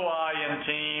 There's no I in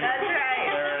team. That's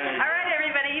right. All right,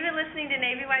 everybody. You've been listening to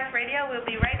Navy Wife Radio. We'll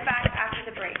be right back after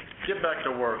the break. Get back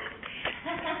to work.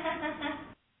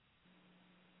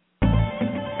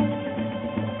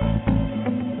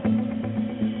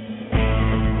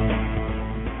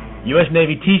 U.S.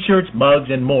 Navy T-shirts, mugs,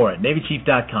 and more at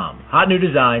NavyChief.com. Hot new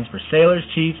designs for sailors,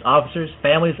 chiefs, officers,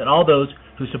 families, and all those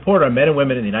who support our men and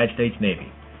women in the United States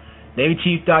Navy.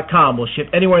 NavyChief.com will ship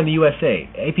anywhere in the USA,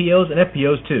 APOs and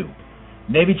FPOs too.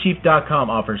 NavyChief.com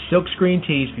offers silkscreen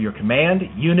tees for your command,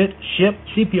 unit, ship,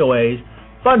 CPOAs,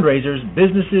 fundraisers,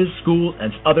 businesses, schools,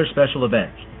 and other special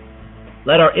events.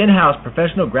 Let our in-house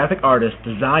professional graphic artists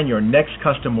design your next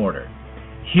custom order.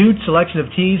 Huge selection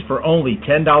of tees for only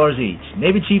 $10 each.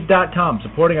 NavyChief.com,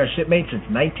 supporting our shipmates since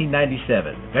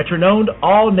 1997. Veteran-owned,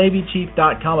 all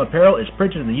NavyChief.com apparel is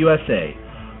printed in the USA.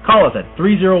 Call us at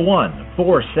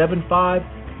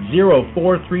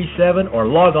 301-475-0437 or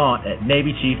log on at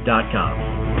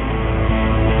NavyChief.com.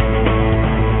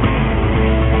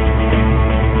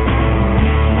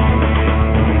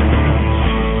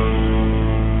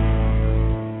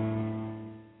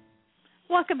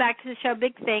 Welcome back to the show.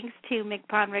 Big thanks to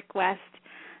MCPON Rick West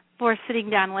for sitting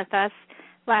down with us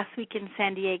last week in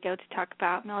San Diego to talk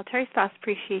about Military Spouse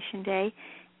Appreciation Day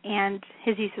and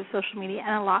his use of social media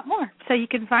and a lot more. So you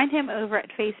can find him over at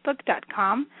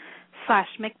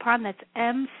Facebook.com/MCPON. That's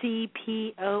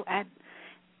MCPON.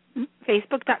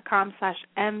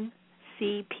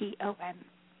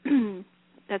 Facebook.com/MCPON.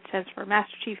 That stands for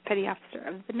Master Chief Petty Officer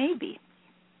of the Navy.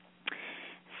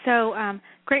 So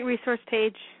great resource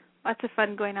page. Lots of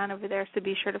fun going on over there, so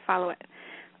be sure to follow it.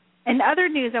 In other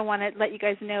news, I want to let you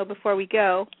guys know before we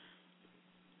go,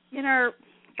 in our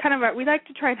we like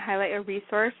to try and highlight a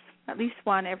resource, at least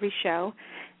one every show.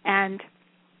 And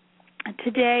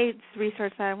today's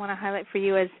resource that I want to highlight for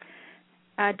you is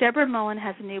Deborah Mullen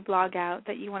has a new blog out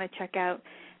that you want to check out,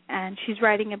 and she's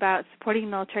writing about supporting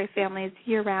military families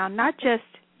year-round, not just,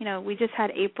 we just had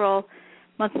April,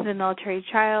 Month of the Military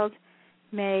Child.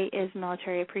 May is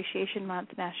Military Appreciation Month,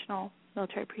 National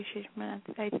Military Appreciation Month,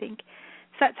 I think.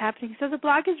 So that's happening. So the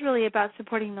blog is really about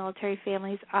supporting military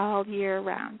families all year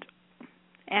round.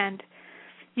 And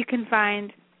you can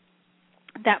find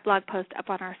that blog post up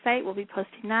on our site. We'll be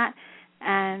posting that.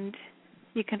 And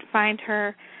you can find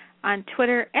her on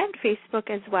Twitter and Facebook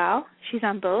as well. She's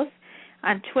on both.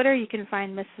 On Twitter, you can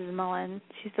find Mrs. Mullen.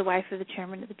 She's the wife of the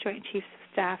chairman of the Joint Chiefs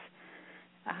of Staff,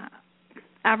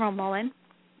 Admiral Mullen.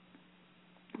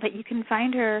 But you can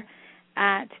find her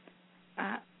at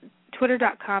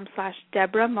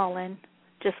twitter.com/Deborah Mullen,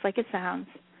 just like it sounds.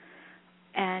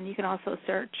 And you can also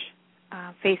search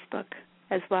Facebook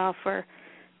as well for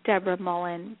Deborah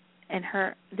Mullen. And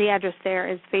the address there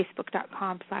is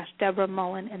facebook.com/Deborah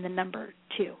Mullen and the number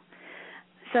 2.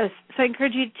 So I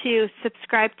encourage you to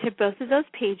subscribe to both of those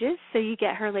pages so you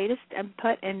get her latest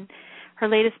input and her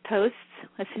latest posts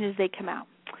as soon as they come out.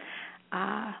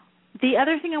 The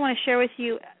other thing I want to share with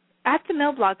you, at the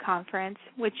MilBlog conference,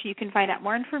 which you can find out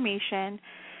more information,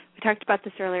 we talked about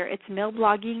this earlier, it's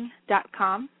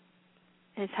milblogging.com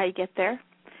is how you get there.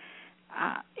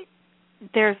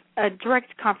 There's a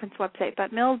direct conference website,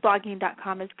 but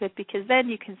milblogging.com is good because then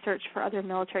you can search for other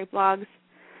military blogs,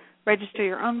 register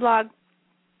your own blog.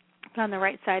 On the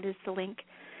right side is the link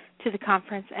to the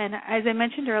conference. And as I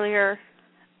mentioned earlier,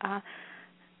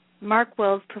 Mark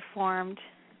Wills performed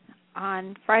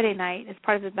on Friday night as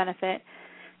part of the benefit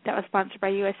that was sponsored by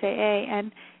USAA,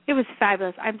 and it was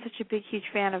fabulous. I'm such a big, huge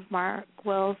fan of Mark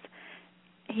Wills.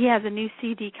 He has a new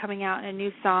CD coming out and a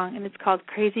new song, and it's called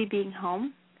Crazy Being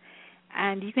Home.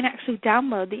 And you can actually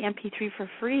download the MP3 for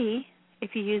free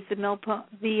if you use the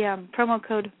promo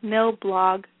code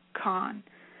MilBlogCon.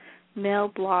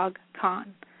 MilBlogCon.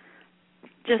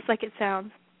 Just like it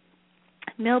sounds.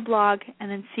 MilBlog and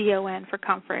then CON for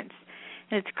conference.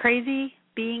 And it's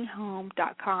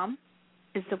crazybeinghome.com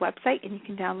is the website, and you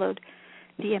can download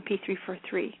the MP3 for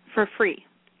free.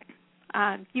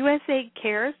 USA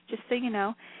Cares, just so you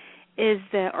know, is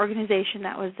the organization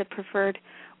that was the preferred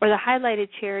or the highlighted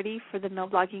charity for the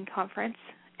MilBlogging conference,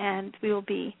 and we will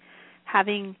be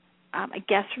having a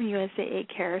guest from USAA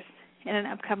Cares in an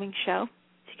upcoming show,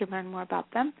 so you can learn more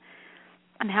about them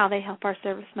and how they help our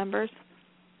service members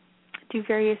do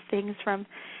various things from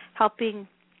helping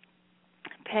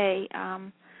pay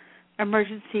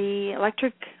emergency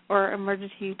electric or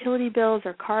emergency utility bills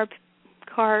or car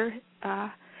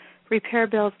repair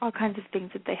bills, all kinds of things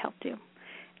that they help do.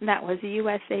 And that was the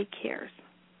USA Cares.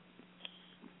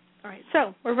 All right,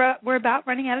 so we're about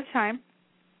running out of time.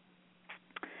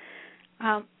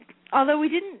 Although we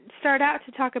didn't start out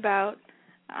to talk about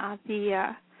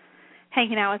the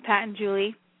hanging out with Pat and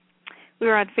Julie, we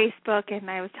were on Facebook, and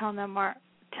I was telling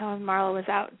Marla was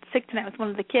out sick tonight with one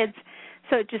of the kids,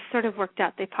 so it just sort of worked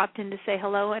out. They popped in to say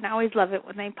hello, and I always love it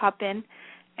when they pop in.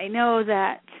 I know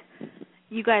that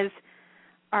you guys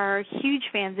are huge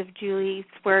fans of Julie's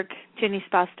work,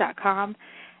 JennySpouse.com,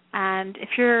 and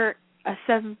if you're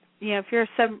in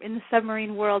the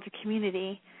submarine world or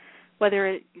community, whether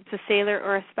it's a sailor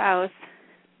or a spouse,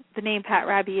 the name Pat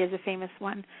Raby is a famous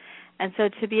one. And so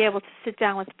to be able to sit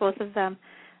down with both of them,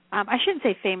 I shouldn't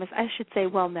say famous, I should say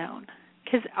well-known,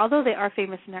 because although they are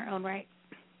famous in their own right,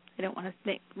 I don't want to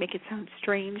make it sound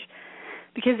strange,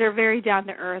 because they're very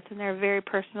down-to-earth and they're very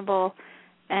personable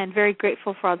and very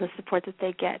grateful for all the support that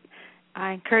they get.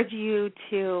 I encourage you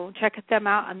to check them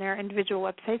out on their individual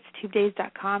websites,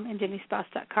 tubedays.com and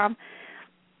jennyspouse.com.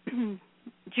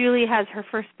 Julie has her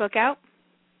first book out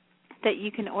that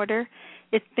you can order.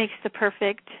 It makes the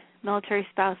perfect military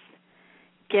spouse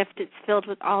gift. It's filled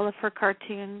with all of her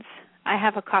cartoons. I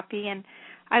have a copy, and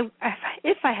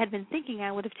if I had been thinking,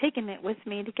 I would have taken it with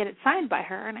me to get it signed by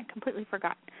her, and I completely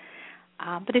forgot.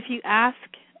 But if you ask,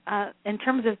 in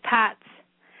terms of Pat's,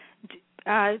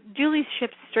 Julie's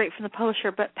ships straight from the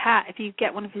publisher, but Pat, if you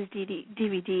get one of his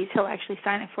DVDs, he'll actually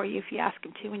sign it for you if you ask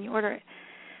him to when you order it.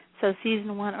 So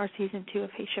Season 1 or Season 2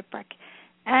 of Hey Shipwreck.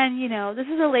 And, this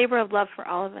is a labor of love for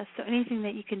all of us, so anything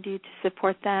that you can do to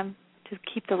support them, to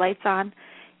keep the lights on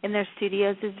in their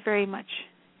studios is very much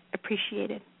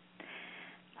appreciated.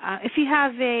 If you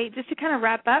have just to kind of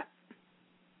wrap up,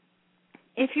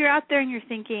 if you're out there and you're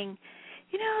thinking,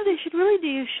 they should really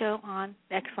do a show on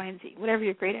X, Y, and Z, whatever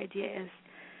your great idea is,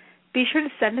 be sure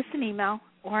to send us an email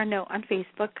or a note on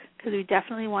Facebook, because we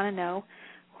definitely want to know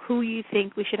who you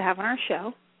think we should have on our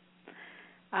show.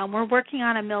 We're working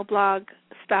on another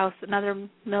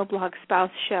MilBlog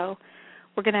Spouse show.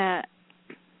 We're going to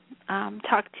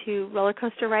talk to Roller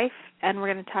Coaster Rife, and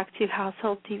we're going to talk to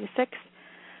Household Diva 6,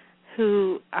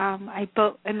 who I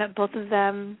met both of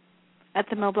them at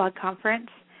the MilBlog conference.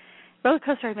 Roller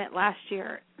Coaster I met last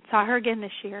year. Saw her again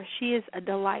this year. She is a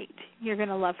delight. You're going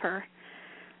to love her.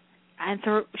 And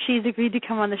so she's agreed to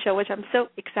come on the show, which I'm so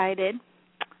excited.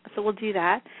 So we'll do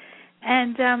that.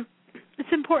 And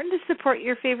it's important to support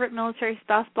your favorite military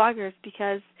spouse bloggers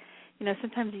because,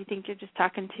 sometimes you think you're just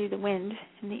talking to the wind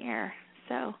in the air.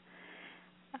 So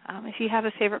if you have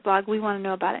a favorite blog, we want to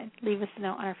know about it. Leave us a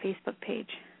note on our Facebook page.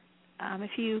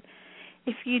 If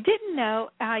you didn't know,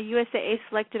 USAA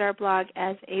selected our blog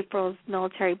as April's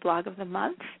Military Blog of the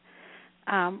Month,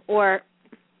 or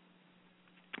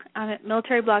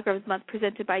Military Blog of the Month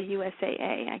presented by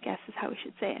USAA, I guess is how we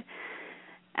should say it.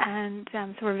 And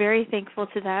so we're very thankful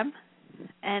to them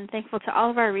and thankful to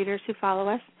all of our readers who follow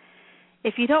us.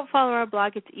 If you don't follow our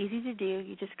blog, it's easy to do.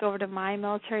 You just go over to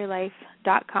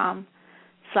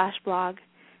mymilitarylife.com/blog,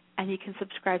 and you can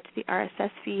subscribe to the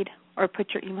RSS feed or put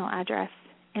your email address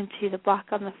into the block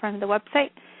on the front of the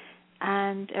website.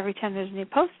 And every time there's a new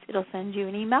post, it'll send you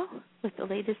an email with the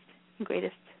latest and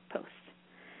greatest post.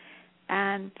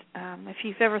 And if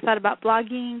you've ever thought about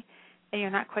blogging and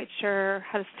you're not quite sure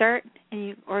how to start,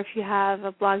 or if you have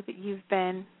a blog that you've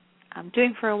been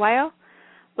doing for a while,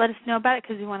 let us know about it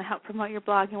because we want to help promote your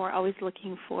blog, and we're always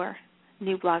looking for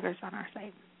new bloggers on our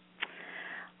site.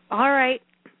 All right.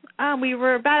 We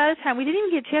were about out of time. We didn't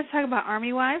even get a chance to talk about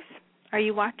Army Wives. Are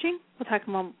you watching? We'll talk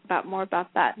more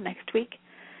about that next week.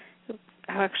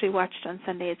 I actually watched on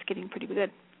Sunday. It's getting pretty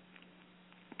good.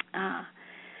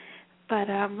 But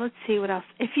let's see what else.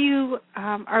 If you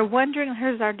are wondering,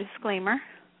 here's our disclaimer.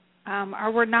 We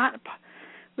are not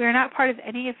part of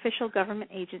any official government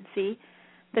agency,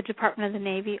 the Department of the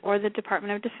Navy, or the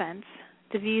Department of Defense.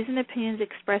 The views and opinions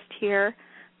expressed here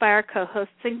by our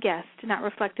co-hosts and guests do not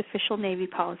reflect official Navy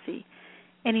policy.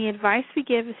 Any advice we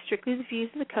give is strictly the views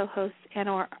of the co-hosts and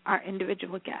or our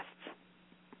individual guests.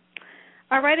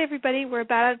 All right, everybody, we're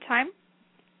about out of time.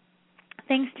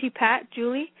 Thanks to Pat,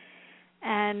 Julie,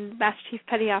 and Master Chief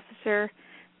Petty Officer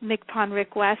MCPON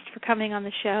Rick West for coming on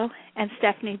the show, and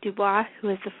Stephanie Dubois, who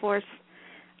is the Force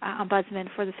Ombudsman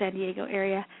for the San Diego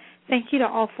area. Thank you to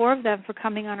all four of them for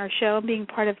coming on our show and being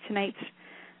part of tonight's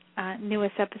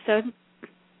newest episode.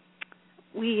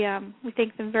 We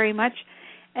thank them very much.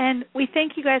 And we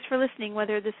thank you guys for listening,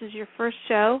 whether this is your first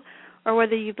show or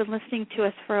whether you've been listening to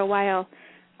us for a while.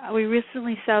 We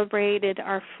recently celebrated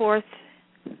our 4th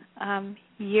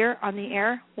year on the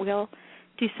air. We'll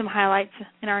do some highlights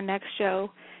in our next show,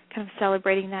 kind of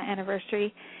celebrating that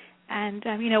anniversary. And,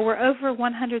 we're over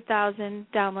 100,000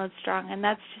 downloads strong, and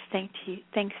that's just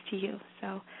thanks to you.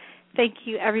 So thank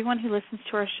you, everyone who listens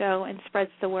to our show and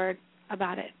spreads the word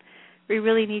about it. We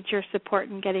really need your support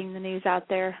in getting the news out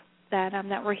there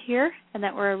that we're here and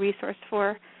that we're a resource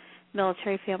for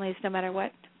military families, no matter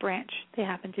what branch they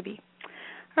happen to be.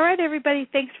 All right, everybody,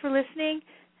 thanks for listening.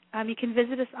 You can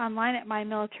visit us online at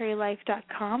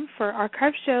mymilitarylife.com for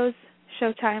archived shows,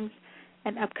 showtimes,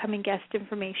 and upcoming guest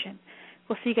information.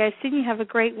 We'll see you guys soon. You have a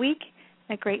great week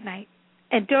and a great night.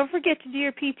 And don't forget to do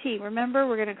your PT. Remember,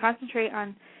 we're going to concentrate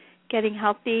on getting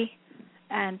healthy,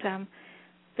 and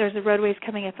there's a roadways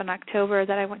coming up in October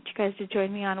that I want you guys to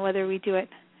join me on, whether we do it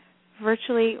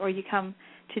virtually or you come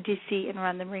to D.C. and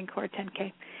run the Marine Corps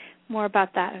 10K. More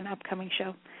about that in an upcoming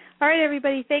show. All right,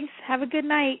 everybody, thanks. Have a good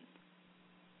night.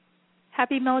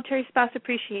 Happy Military Spouse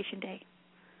Appreciation Day.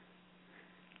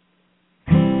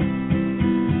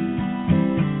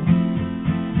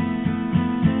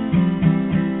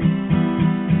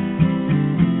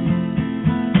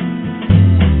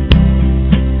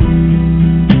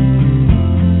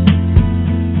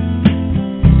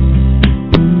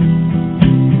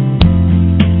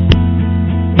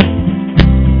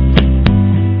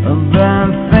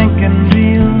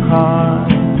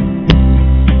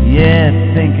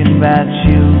 About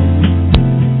you,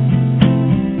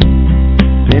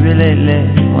 baby, lately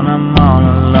when I'm all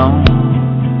alone,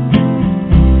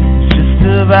 it's just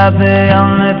about the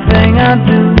only thing I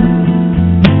do.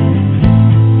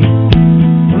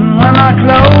 And when I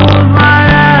close my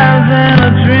eyes in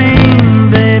a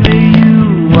dream, baby, you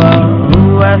are who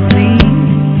I see.